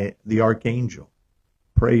announcement by the archangel.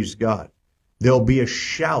 Praise God. There'll be a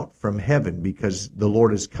shout from heaven because the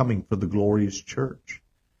Lord is coming for the glorious church.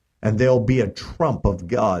 And there'll be a trump of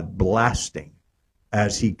God blasting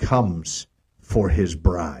as he comes for his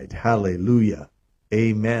bride. Hallelujah.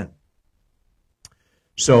 Amen.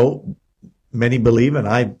 So many believe, and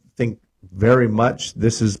I think very much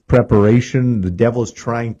this is preparation. The devil's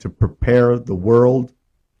trying to prepare the world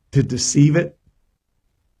to deceive it.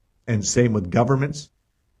 And same with governments,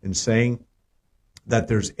 and saying that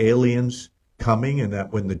there's aliens coming, and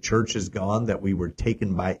that when the church is gone, that we were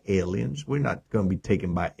taken by aliens. We're not going to be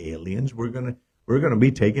taken by aliens. We're going to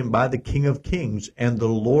be taken by the King of Kings and the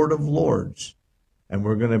Lord of Lords, and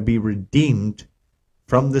we're going to be redeemed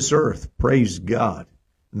from this earth. Praise God.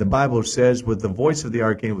 And the Bible says, with the voice of the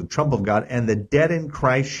archangel, with the trump of God, and the dead in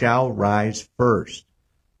Christ shall rise first.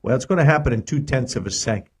 Well, it's going to happen in 0.2 of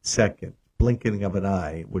a second, blinking of an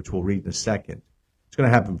eye, which we'll read in a second. It's going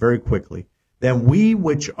to happen very quickly. Then we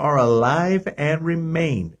which are alive and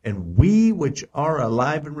remain, and we which are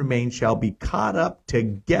alive and remain shall be caught up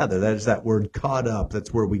together. That is that word caught up.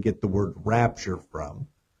 That's where we get the word rapture from.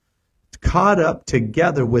 Caught up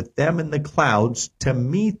together with them in the clouds to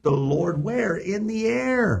meet the Lord where? In the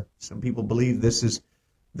air. Some people believe this is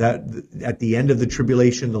that at the end of the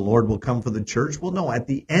tribulation, the Lord will come for the church. Well, no, at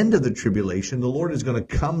the end of the tribulation, the Lord is going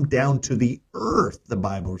to come down to the earth, the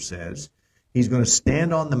Bible says. He's going to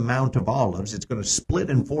stand on the Mount of Olives. It's going to split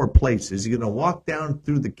in 4 places. He's going to walk down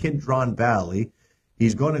through the Kidron Valley.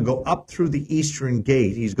 He's going to go up through the eastern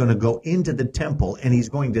gate. He's going to go into the temple, and he's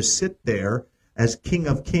going to sit there as King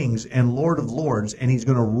of Kings and Lord of Lords, and he's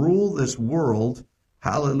going to rule this world,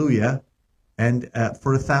 hallelujah, and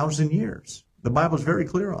for 1,000 years. The Bible's very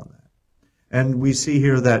clear on that. And we see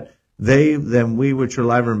here that we which are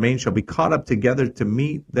alive and remain shall be caught up together to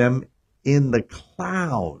meet them in the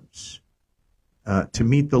clouds, to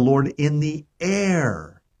meet the Lord in the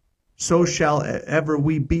air. So shall ever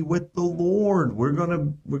we be with the Lord. We're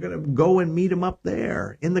gonna go and meet him up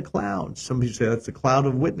there in the clouds. Some people say that's the cloud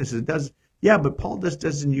of witnesses. It does. Yeah, but Paul just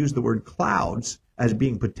doesn't use the word clouds as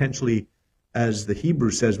being potentially, as the Hebrew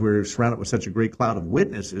says, we're surrounded with such a great cloud of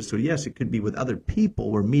witnesses. So yes, it could be with other people.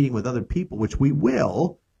 We're meeting with other people, which we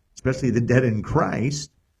will, especially the dead in Christ.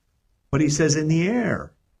 But he says in the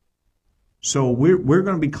air. So we're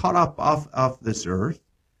going to be caught up off this earth.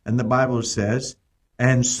 And the Bible says,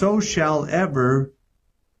 and so shall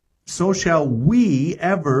we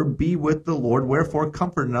ever be with the Lord. Wherefore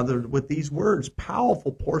comfort another with these words.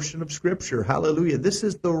 Powerful portion of Scripture. Hallelujah. This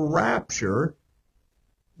is the rapture,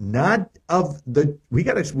 not of the, we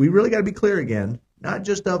really got to be clear again, not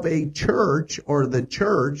just of a church or the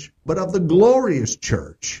church, but of the glorious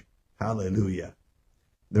church. Hallelujah.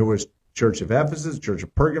 There was Church of Ephesus, Church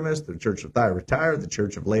of Pergamos, the Church of Thyatira, the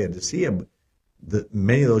Church of Laodicea.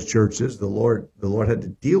 Many of those churches the Lord had to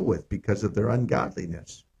deal with because of their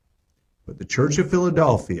ungodliness. But the Church of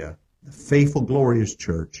Philadelphia, the faithful, glorious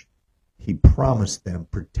church, he promised them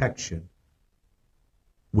protection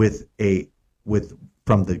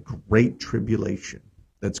from the great tribulation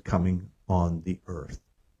that's coming on the earth.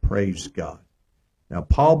 Praise God. Now,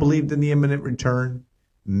 Paul believed in the imminent return.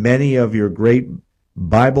 Many of your great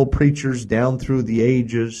Bible preachers down through the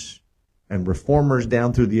ages and reformers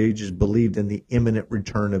down through the ages believed in the imminent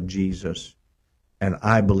return of Jesus. And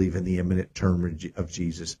I believe in the imminent return of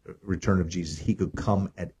Jesus. He could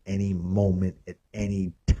come at any moment, at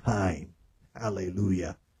any time.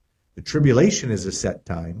 Hallelujah. The tribulation is a set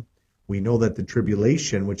time. We know that the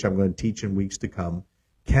tribulation, which I'm going to teach in weeks to come,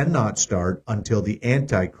 cannot start until the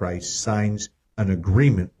Antichrist signs an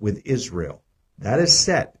agreement with Israel. That is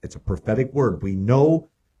set. It's a prophetic word. We know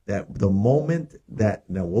that the moment that,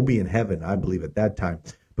 now we'll be in heaven, I believe, at that time.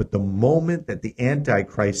 But the moment that the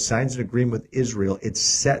Antichrist signs an agreement with Israel, it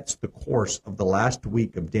sets the course of the last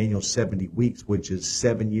week of Daniel's 70 weeks, which is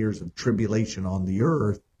 7 years of tribulation on the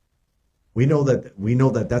earth. We know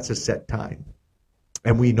that that's a set time.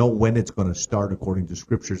 And we know when it's going to start according to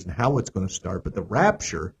scriptures and how it's going to start. But the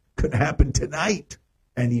rapture could happen tonight.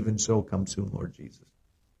 And even so, come soon, Lord Jesus.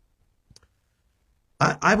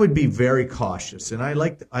 I would be very cautious. And I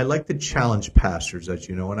like to challenge pastors, as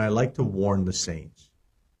you know, and I like to warn the saints.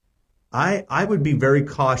 I would be very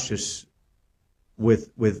cautious with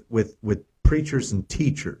preachers and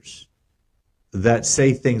teachers that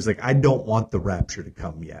say things like, I don't want the rapture to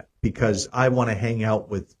come yet because I want to hang out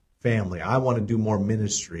with family. I want to do more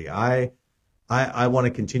ministry. I want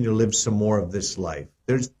to continue to live some more of this life.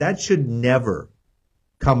 That should never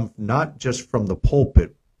come, not just from the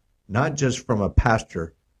pulpit, not just from a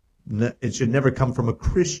pastor. It should never come from a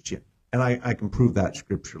Christian. And I can prove that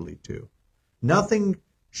scripturally too. Nothing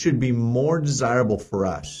should be more desirable for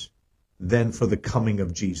us than for the coming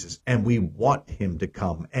of Jesus. And we want him to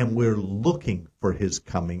come, and we're looking for his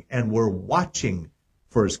coming, and we're watching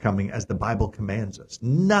for his coming as the Bible commands us.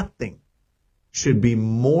 Nothing should be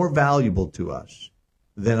more valuable to us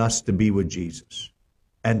than us to be with Jesus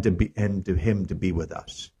and to him to be with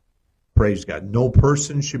us. Praise God. No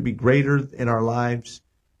person should be greater in our lives.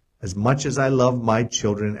 As much as I love my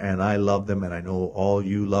children, and I love them, and I know all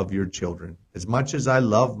you love your children, as much as I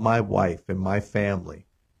love my wife and my family,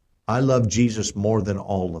 I love Jesus more than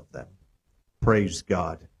all of them. Praise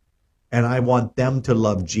God. And I want them to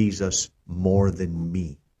love Jesus more than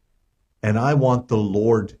me. And I want the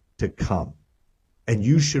Lord to come. And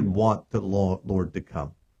you should want the Lord to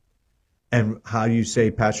come. And how do you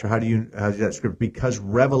say, Pastor, how's that scripture? Because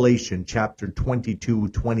Revelation chapter 22,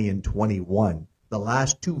 20, and 21, the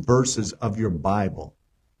last two verses of your Bible,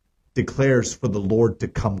 declares for the Lord to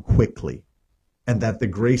come quickly, and that the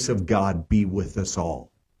grace of God be with us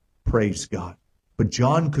all. Praise God. But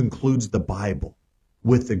John concludes the Bible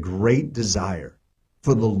with the great desire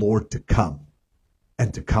for the Lord to come,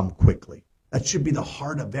 and to come quickly. That should be the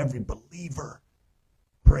heart of every believer.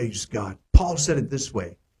 Praise God. Paul said it this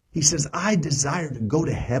way. He says, I desire to go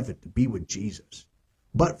to heaven to be with Jesus.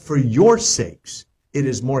 But for your sakes, it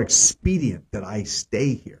is more expedient that I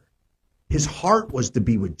stay here. His heart was to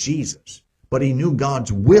be with Jesus, but he knew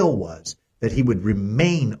God's will was that he would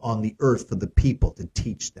remain on the earth for the people to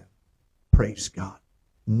teach them. Praise God.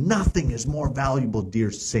 Nothing is more valuable,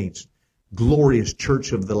 dear saints, glorious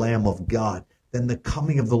church of the Lamb of God, than the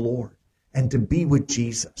coming of the Lord, and to be with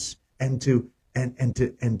Jesus, and to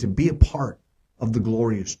be a part of the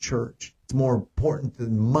glorious church. It's more important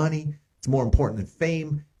than money. It's more important than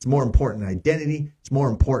fame. It's more important than identity. It's more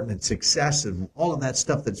important than success, and all of that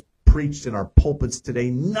stuff that's preached in our pulpits today.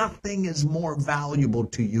 Nothing is more valuable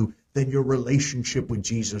to you than your relationship with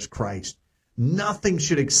Jesus Christ. Nothing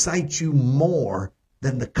should excite you more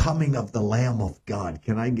than the coming of the Lamb of God.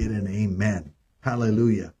 Can I get an amen?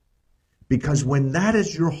 Hallelujah. Because when that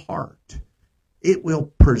is your heart, it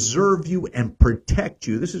will preserve you and protect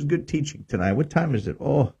you. This is good teaching tonight. What time is it?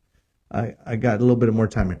 Oh, I got a little bit more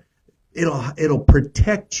time here. It'll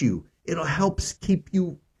protect you. It'll help keep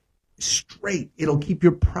you straight. It'll keep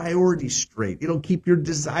your priorities straight. It'll keep your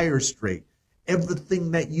desires straight.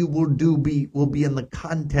 Everything that you will do will be in the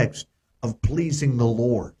context of pleasing the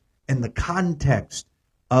Lord, in the context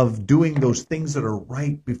of doing those things that are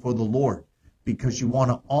right before the Lord, because you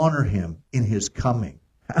want to honor him in his coming.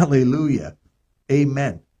 Hallelujah.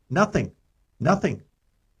 Amen. Nothing.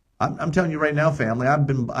 I'm telling you right now, family,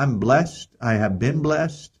 I'm blessed. I have been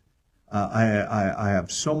blessed. I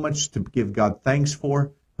have so much to give God thanks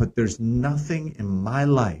for, but there's nothing in my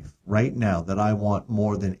life right now that I want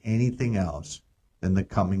more than anything else than the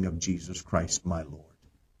coming of Jesus Christ, my Lord.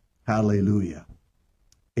 Hallelujah.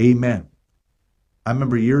 Amen. I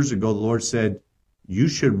remember years ago, the Lord said, you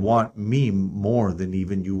should want me more than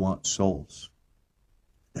even you want souls.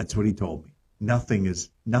 That's what he told me. Nothing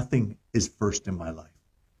is first in my life.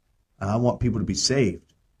 I want people to be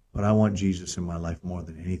saved, but I want Jesus in my life more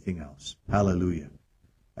than anything else. Hallelujah.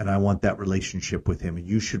 And I want that relationship with him, and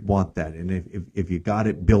you should want that. And if you got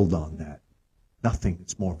it, build on that. Nothing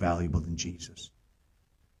is more valuable than Jesus.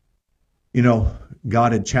 You know,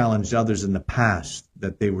 God had challenged others in the past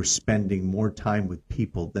that they were spending more time with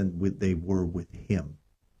people than they were with him.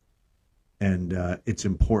 And it's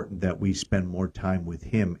important that we spend more time with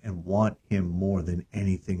him and want him more than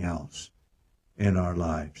anything else in our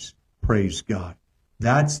lives. Praise God.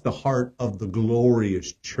 That's the heart of the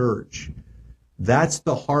glorious church. That's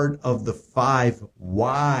the heart of the 5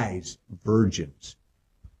 wise virgins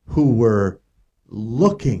who were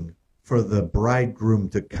looking for the bridegroom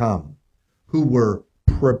to come, who were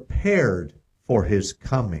prepared for his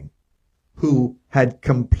coming, who had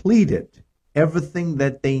completed everything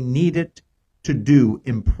that they needed to do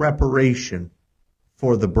in preparation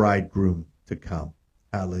for the bridegroom to come.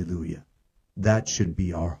 Hallelujah. That should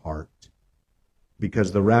be our heart,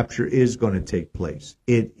 because the rapture is going to take place.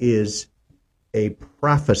 It is a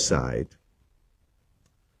prophesied,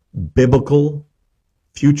 biblical,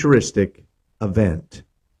 futuristic event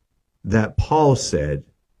that Paul said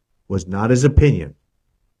was not his opinion,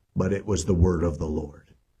 but it was the word of the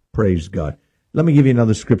Lord. Praise God. Let me give you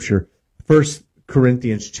another scripture. 1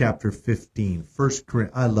 Corinthians chapter 15.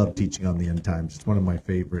 I love teaching on the end times. It's one of my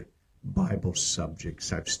favorite Bible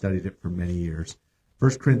subjects. I've studied it for many years.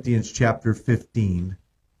 1 Corinthians chapter 15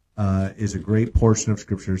 is a great portion of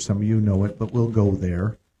Scripture. Some of you know it, but we'll go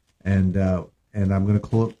there. And I'm going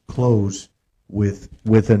to close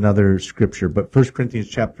with another scripture. But 1 Corinthians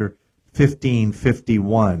chapter 15,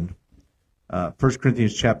 51. 1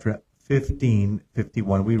 Corinthians chapter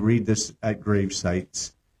 15:51. We read this at grave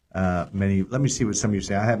sites. Let me see what some of you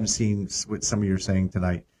say. I haven't seen what some of you are saying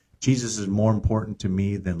tonight. Jesus is more important to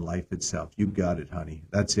me than life itself. You got it, honey.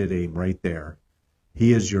 That's it, aim right there.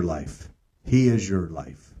 He is your life. He is your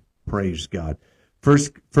life. Praise God.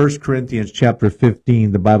 First Corinthians chapter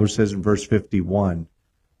 15, the Bible says in verse 51,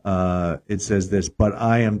 it says this, but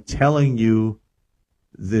I am telling you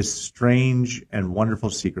this strange and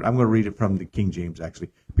wonderful secret. I'm going to read it from the King James,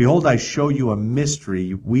 actually. Behold, I show you a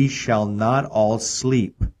mystery. We shall not all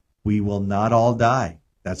sleep. We will not all die.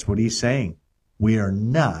 That's what he's saying. We are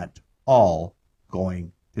not all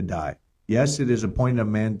going to die. Yes, it is appointed a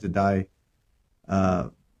man to die,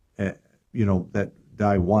 that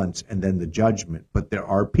die once and then the judgment. But there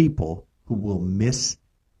are people who will miss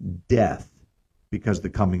death because of the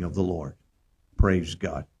coming of the Lord. Praise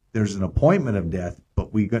God. There's an appointment of death, but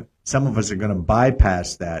some of us are going to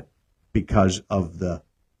bypass that because of the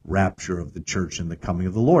rapture of the church and the coming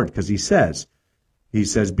of the Lord. Because he says,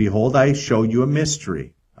 behold, I show you a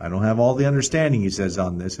mystery. I don't have all the understanding, he says,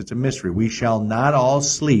 on this. It's a mystery. We shall not all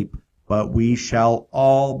sleep, but we shall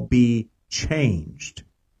all be changed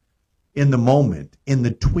in the moment, in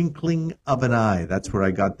the twinkling of an eye. That's where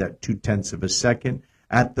I got that 0.2 of a second.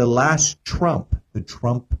 At the last trump, the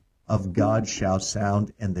trump of God shall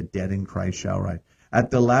sound, and the dead in Christ shall rise. At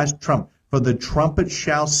the last trump, for the trumpet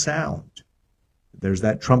shall sound. There's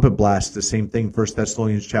that trumpet blast, the same thing, 1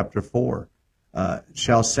 Thessalonians chapter 4,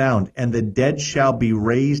 shall sound, and the dead shall be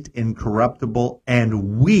raised incorruptible,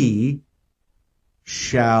 and we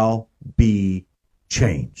shall be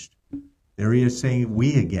changed. There he is saying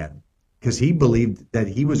we again, because he believed that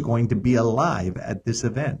he was going to be alive at this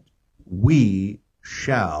event. We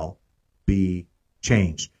shall be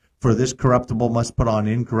changed. For this corruptible must put on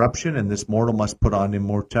incorruption, and this mortal must put on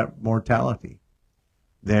immortality.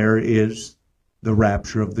 There is the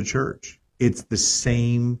rapture of the church. It's the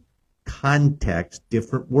same context,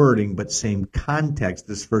 different wording, but same context.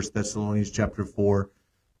 This 1 Thessalonians chapter 4,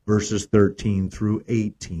 verses 13 through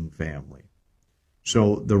 18, family.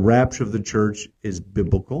 So the rapture of the church is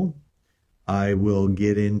biblical. I will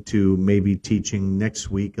get into maybe teaching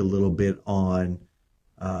next week a little bit on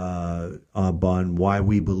why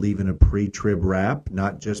we believe in a pre-trib rap,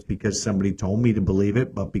 not just because somebody told me to believe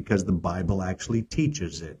it, but because the Bible actually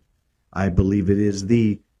teaches it. I believe it is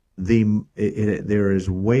there is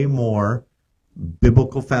way more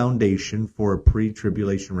biblical foundation for a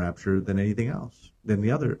pre-tribulation rapture than anything else, than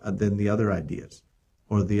the other ideas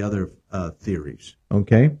or the other theories.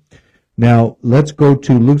 Okay. Now let's go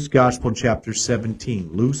to Luke's Gospel chapter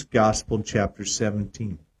 17. Luke's Gospel chapter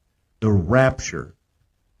 17. The rapture.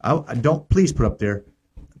 Please put up there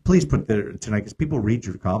tonight, because people read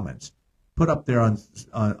your comments. Put up there on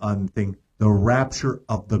thing, the rapture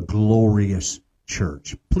of the glorious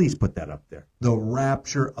church. Please put that up there. The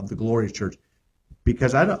rapture of the glorious church.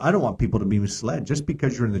 Because I don't want people to be misled. Just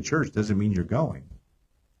because you're in the church doesn't mean you're going.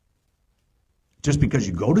 Just because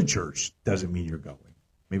you go to church doesn't mean you're going.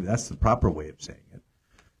 Maybe that's the proper way of saying it.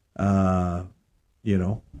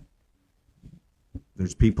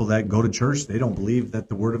 There's people that go to church, they don't believe that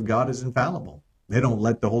the Word of God is infallible. They don't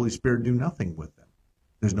let the Holy Spirit do nothing with them.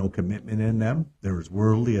 There's no commitment in them. They're as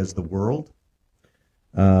worldly as the world.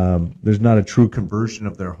 There's not a true conversion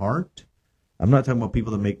of their heart. I'm not talking about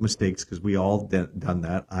people that make mistakes, because we all done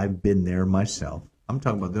that. I've been there myself. I'm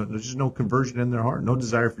talking about there's just no conversion in their heart, no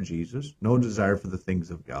desire for Jesus, no desire for the things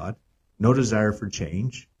of God, no desire for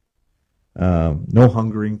change, no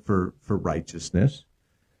hungering for righteousness.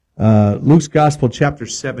 Luke's Gospel chapter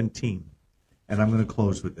 17, and I'm going to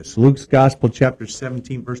close with this. Luke's Gospel chapter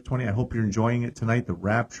 17, verse 20. I hope you're enjoying it tonight. The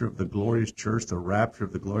rapture of the glorious church, the rapture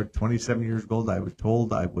of the glory. 27 years old, I was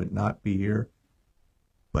told I would not be here,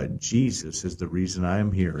 but Jesus is the reason I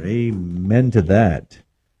am here. Amen to that.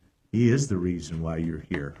 He is the reason why you're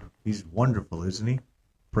here. He's wonderful, isn't he?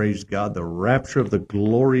 Praise God. The rapture of the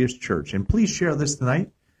glorious church. And please share this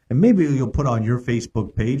tonight, and maybe you'll put on your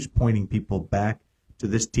Facebook page pointing people back to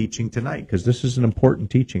this teaching tonight, because this is an important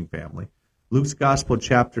teaching, family. Luke's Gospel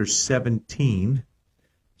chapter 17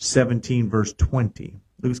 verse 20.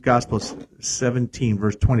 Luke's Gospel 17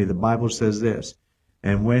 verse 20. The Bible says this,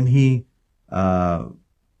 and when he,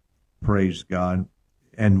 praise God,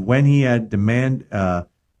 and when he had demanded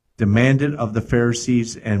of the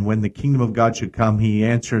Pharisees, and when the kingdom of God should come, he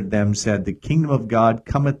answered them, said, the kingdom of God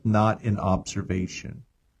cometh not in observation.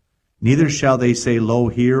 Neither shall they say, lo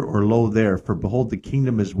here or lo there, for behold, the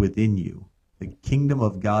kingdom is within you. The kingdom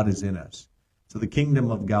of God is in us. So the kingdom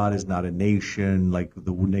of God is not a nation like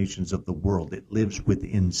the nations of the world. It lives within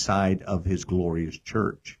inside of his glorious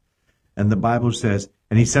church. And the Bible says,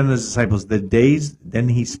 and he said to his disciples, then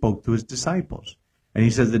he spoke to his disciples. And he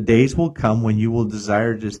says, the days will come when you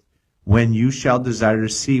shall desire to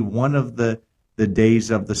see one of the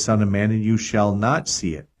days of the Son of Man, and you shall not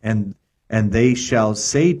see it. And they shall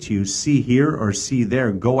say to you, see here or see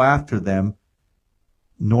there, go after them,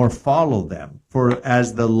 nor follow them. For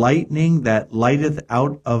as the lightning that lighteth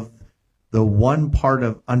out of the one part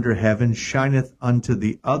of under heaven shineth unto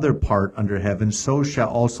the other part under heaven, so shall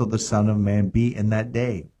also the Son of Man be in that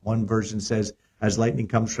day. One version says, as lightning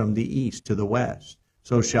comes from the east to the west,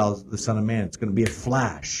 so shall the Son of Man. It's going to be a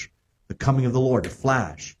flash, the coming of the Lord, a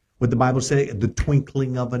flash. What the Bible say, the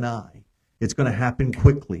twinkling of an eye. It's going to happen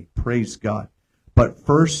quickly. Praise God. But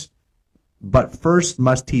first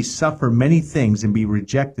must he suffer many things and be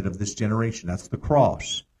rejected of this generation. That's the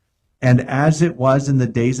cross. And as it was in the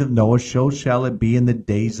days of Noah, so shall it be in the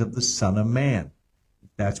days of the Son of Man.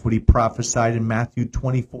 That's what he prophesied in Matthew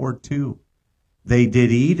 24:2. They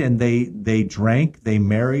did eat and they drank, they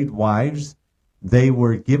married wives. They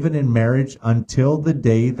were given in marriage until the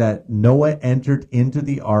day that Noah entered into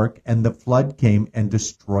the ark and the flood came and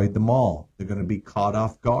destroyed them all. They're going to be caught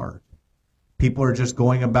off guard. People are just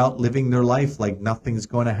going about living their life like nothing's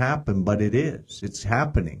going to happen, but it is. It's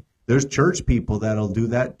happening. There's church people that'll do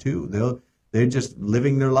that too. They're just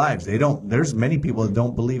living their lives. There's many people that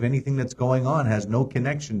don't believe anything that's going on has no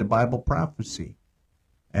connection to Bible prophecy,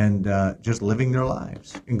 and just living their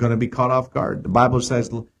lives and going to be caught off guard. The Bible says,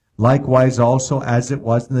 likewise also as it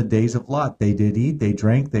was in the days of Lot, they did eat, they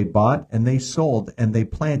drank, they bought, and they sold, and they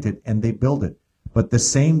planted, and they builded. But the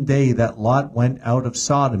same day that Lot went out of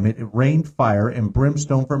Sodom, it rained fire and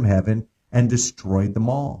brimstone from heaven and destroyed them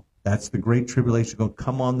all. That's the great tribulation going to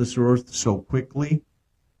come on this earth so quickly,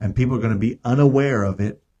 and people are going to be unaware of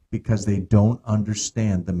it because they don't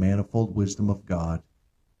understand the manifold wisdom of God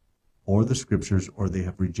or the scriptures, or they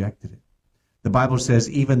have rejected it. The Bible says,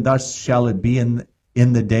 even thus shall it be in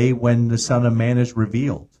the day when the Son of Man is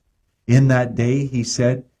revealed. In that day, he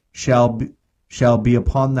said, shall be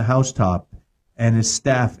upon the housetop, and his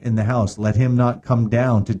staff in the house. Let him not come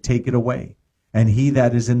down to take it away. And he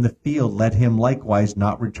that is in the field, let him likewise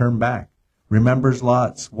not return back. Remembers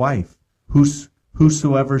Lot's wife.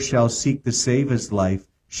 Whosoever shall seek to save his life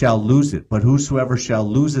shall lose it, but whosoever shall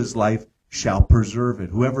lose his life shall preserve it.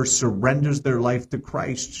 Whoever surrenders their life to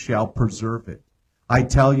Christ shall preserve it. I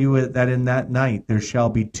tell you that in that night there shall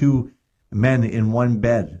be two men in one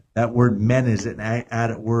bed. That word men is an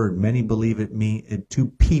added word. Many believe two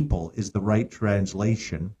people is the right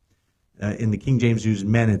translation. In the King James used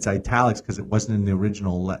men, it's italics because it wasn't in the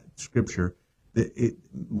original scripture.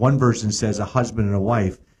 One version says a husband and a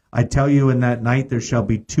wife. I tell you in that night there shall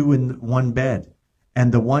be two in one bed,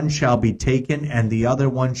 and the one shall be taken and the other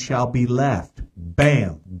one shall be left.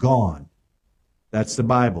 Bam, gone. That's the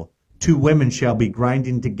Bible. Two women shall be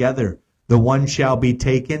grinding together. The one shall be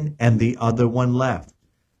taken and the other one left.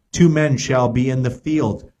 Two men shall be in the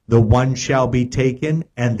field. The one shall be taken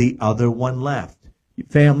and the other one left.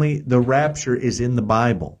 Family, the rapture is in the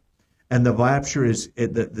Bible. And the rapture is,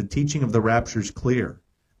 the teaching of the rapture is clear.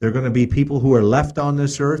 There are going to be people who are left on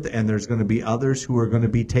this earth, and there's going to be others who are going to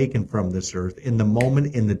be taken from this earth. In the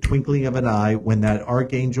moment, in the twinkling of an eye, when that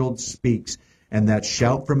archangel speaks and that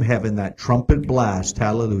shout from heaven, that trumpet blast,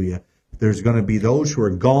 hallelujah, there's going to be those who are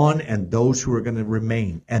gone and those who are going to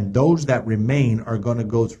remain. And those that remain are going to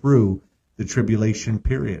go through the tribulation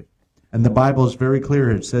period. And the Bible is very clear.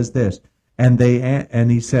 It says this, and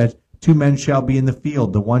he says, two men shall be in the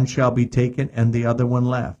field, the one shall be taken and the other one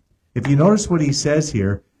left. If you notice what he says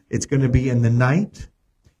here, it's going to be in the night,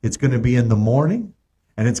 it's going to be in the morning,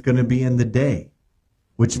 and it's going to be in the day,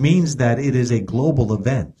 which means that it is a global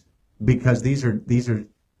event, because he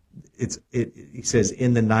says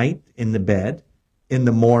in the night, in the bed, in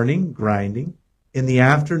the morning, grinding, in the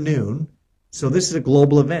afternoon. So this is a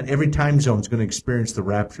global event. Every time zone is going to experience the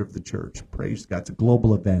rapture of the church. Praise God. It's a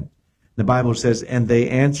global event. The Bible says, and they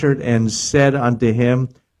answered and said unto him,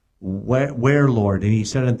 Where, Lord? And he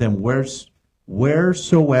said unto them,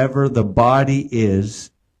 Wheresoever the body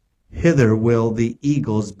is, hither will the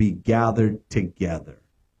eagles be gathered together.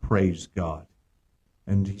 Praise God.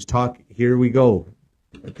 And he's talking, here we go.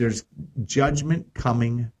 There's judgment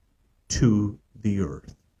coming to the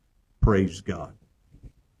earth. Praise God.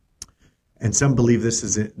 And some believe this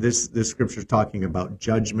scripture is talking about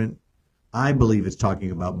judgment. I believe it's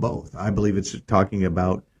talking about both. I believe it's talking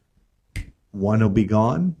about one will be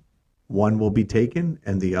gone, one will be taken,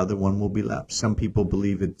 and the other one will be left. Some people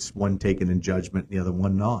believe it's one taken in judgment and the other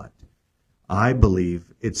one not. I believe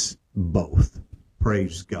it's both.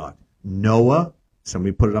 Praise God. Noah,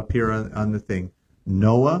 somebody put it up here on the thing.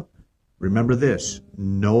 Noah Remember this,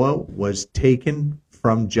 Noah was taken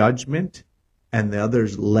from judgment and the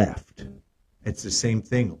others left. It's the same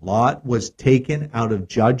thing. Lot was taken out of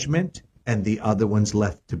judgment and the other ones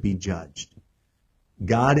left to be judged.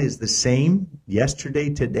 God is the same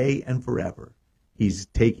yesterday, today, and forever. He's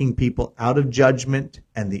taking people out of judgment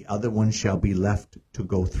and the other ones shall be left to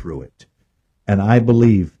go through it. And I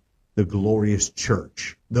believe the glorious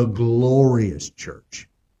church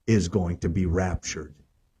is going to be raptured.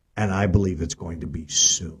 And I believe it's going to be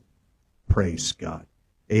soon. Praise God.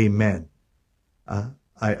 Amen.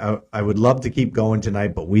 I would love to keep going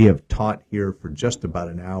tonight, but we have taught here for just about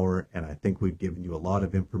an hour, and I think we've given you a lot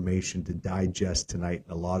of information to digest tonight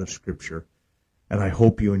and a lot of scripture. And I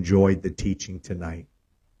hope you enjoyed the teaching tonight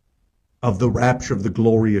of the rapture of the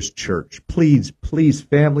glorious church. Please,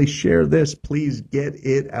 family, share this. Please get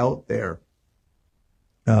it out there.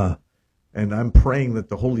 And I'm praying that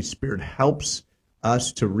the Holy Spirit helps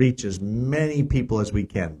us to reach as many people as we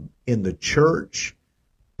can in the church.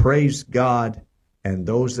 Praise God. And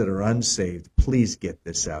those that are unsaved, please get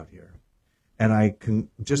this out here. And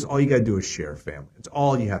all you got to do is share, family. It's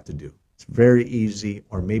all you have to do. It's very easy.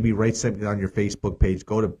 Or maybe write something on your Facebook page.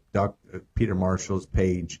 Go to Dr. Peter Marshall's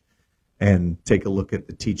page and take a look at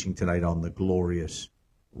the teaching tonight on the glorious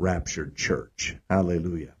raptured church.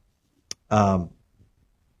 Hallelujah.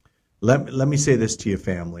 Let me say this to you,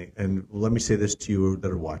 family, and let me say this to you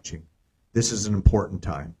that are watching. This is an important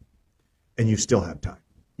time, and you still have time.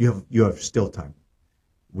 You have still time.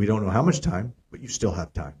 We don't know how much time, but you still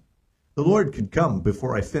have time. The Lord could come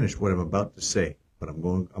before I finish what I'm about to say, but I'm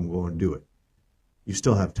going to do it. You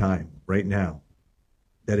still have time right now.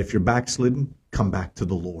 That if you're backslidden, come back to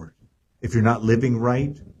the Lord. If you're not living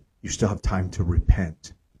right, you still have time to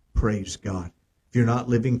repent. Praise God. If you're not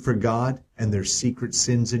living for God and there's secret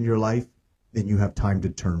sins in your life, then you have time to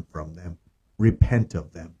turn from them. Repent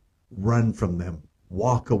of them. Run from them.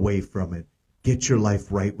 Walk away from it. Get your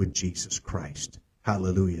life right with Jesus Christ.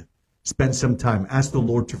 Hallelujah. Spend some time. Ask the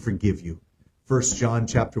Lord to forgive you. 1 John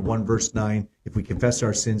chapter 1, verse 9, if we confess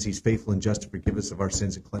our sins, he's faithful and just to forgive us of our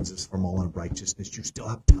sins and cleanse us from all unrighteousness. You still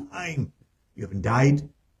have time. You haven't died.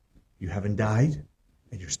 You haven't died,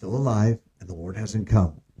 and you're still alive, and the Lord hasn't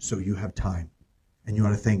come. So you have time. And you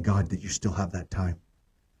ought to thank God that you still have that time.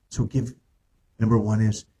 So number one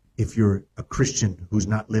is, if you're a Christian who's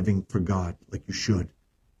not living for God like you should,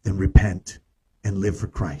 then repent and live for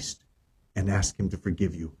Christ and ask him to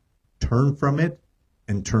forgive you. Turn from it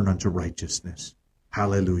and turn unto righteousness.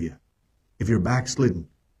 Hallelujah. If you're backslidden,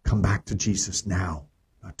 come back to Jesus now.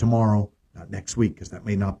 Not tomorrow, not next week, because that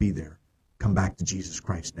may not be there. Come back to Jesus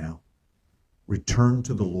Christ now. Return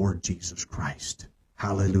to the Lord Jesus Christ.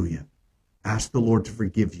 Hallelujah. Ask the Lord to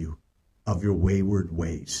forgive you of your wayward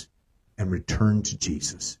ways and return to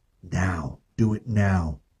Jesus now. Do it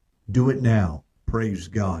now. Do it now. Praise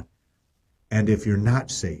God. And if you're not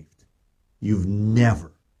saved, you've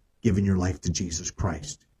never given your life to Jesus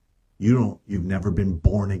Christ. You've never been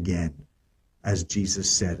born again. As Jesus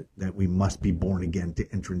said that we must be born again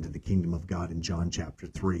to enter into the kingdom of God in John chapter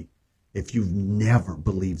 3. If you've never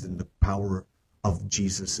believed in the power of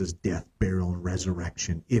Jesus' death, burial, and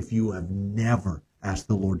resurrection, if you have never asked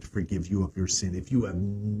the Lord to forgive you of your sin, if you have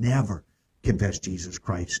never confessed Jesus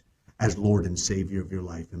Christ as Lord and Savior of your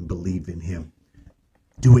life and believe in him,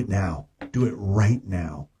 do it now. Do it right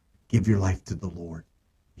now. Give your life to the Lord.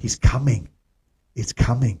 He's coming. It's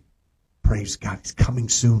coming. Praise God. He's coming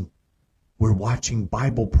soon. We're watching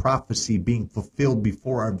Bible prophecy being fulfilled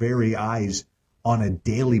before our very eyes on a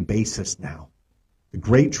daily basis now. The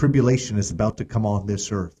Great Tribulation is about to come on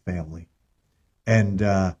this earth, family. And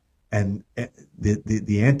the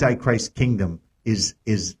Antichrist kingdom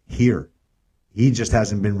is here. He just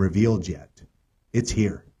hasn't been revealed yet. It's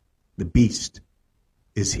here. The beast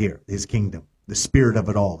is here. His kingdom. The spirit of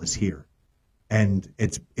it all is here. And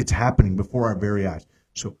it's happening before our very eyes.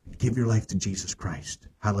 So give your life to Jesus Christ.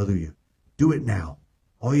 Hallelujah. Do it now.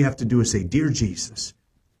 All you have to do is say, Dear Jesus,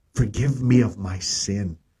 forgive me of my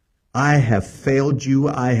sin. I have failed you.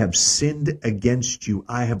 I have sinned against you.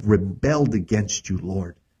 I have rebelled against you,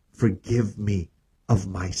 Lord. Forgive me of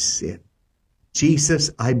my sin.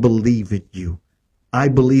 Jesus, I believe in you. I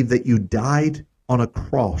believe that you died on a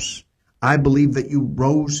cross. I believe that you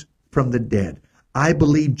rose from the dead. I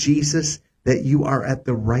believe, Jesus, that you are at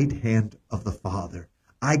the right hand of the Father.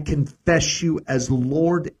 I confess you as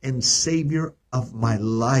Lord and Savior of my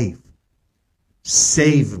life.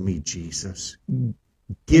 Save me, Jesus.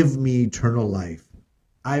 Give me eternal life.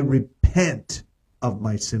 I repent of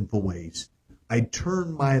my sinful ways. I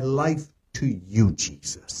turn my life to you,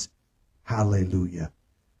 Jesus. Hallelujah.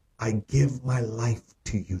 I give my life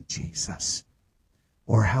to you, Jesus.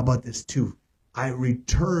 Or how about this too? I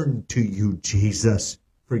return to you, Jesus.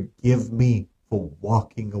 Forgive me for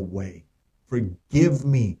walking away. Forgive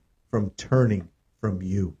me from turning from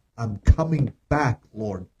you. I'm coming back,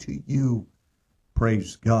 Lord, to you.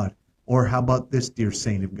 Praise God. Or how about this, dear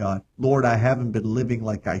saint of God? Lord, I haven't been living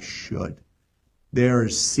like I should. There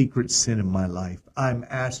is secret sin in my life. I'm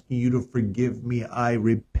asking you to forgive me. I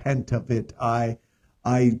repent of it. I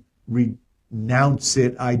renounce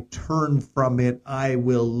it. I turn from it. I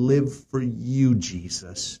will live for you,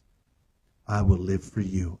 Jesus. I will live for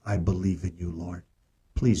you. I believe in you, Lord.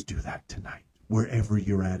 Please do that tonight, wherever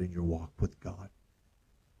you're at in your walk with God.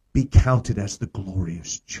 Be counted as the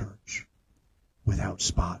glorious church, without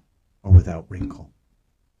spot or without wrinkle.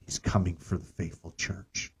 He's coming for the faithful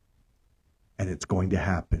church. And it's going to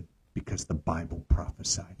happen because the Bible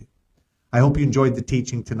prophesied it. I hope you enjoyed the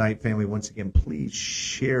teaching tonight, family. Once again, please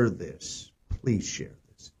share this. Please share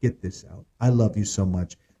this. Get this out. I love you so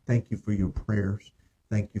much. Thank you for your prayers.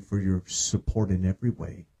 Thank you for your support in every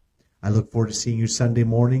way. I look forward to seeing you Sunday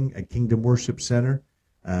morning at Kingdom Worship Center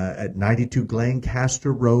at 92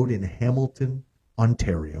 Glancaster Road in Hamilton,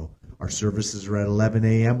 Ontario. Our services are at 11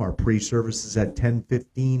 a.m. Our pre-service is at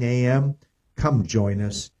 10:15 a.m. Come join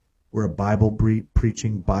us. We're a Bible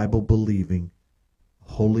preaching, Bible believing,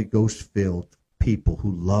 Holy Ghost filled people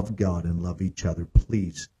who love God and love each other.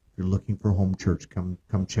 Please, if you're looking for home church, come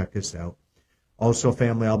check us out. Also,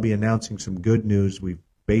 family, I'll be announcing some good news. We've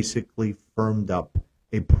basically firmed up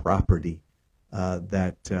a property and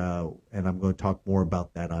I'm going to talk more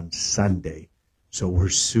about that on Sunday. So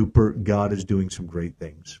God is doing some great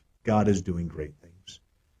things. God is doing great things.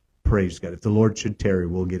 Praise God. If the Lord should tarry,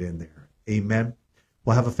 we'll get in there. Amen.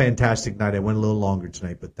 Well, have a fantastic night. I went a little longer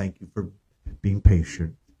tonight, but thank you for being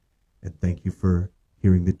patient, and thank you for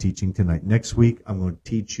hearing the teaching tonight. Next week, I'm going to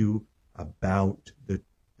teach you about the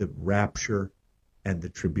rapture and the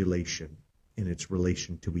tribulation in its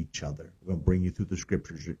relation to each other. I'm going to bring you through the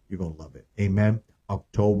scriptures. You're going to love it. Amen.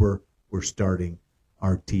 October, we're starting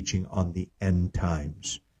our teaching on the end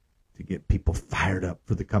times to get people fired up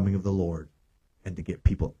for the coming of the Lord and to get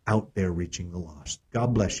people out there reaching the lost.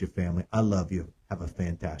 God bless you, family. I love you. Have a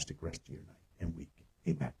fantastic rest of your night and week.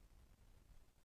 Amen.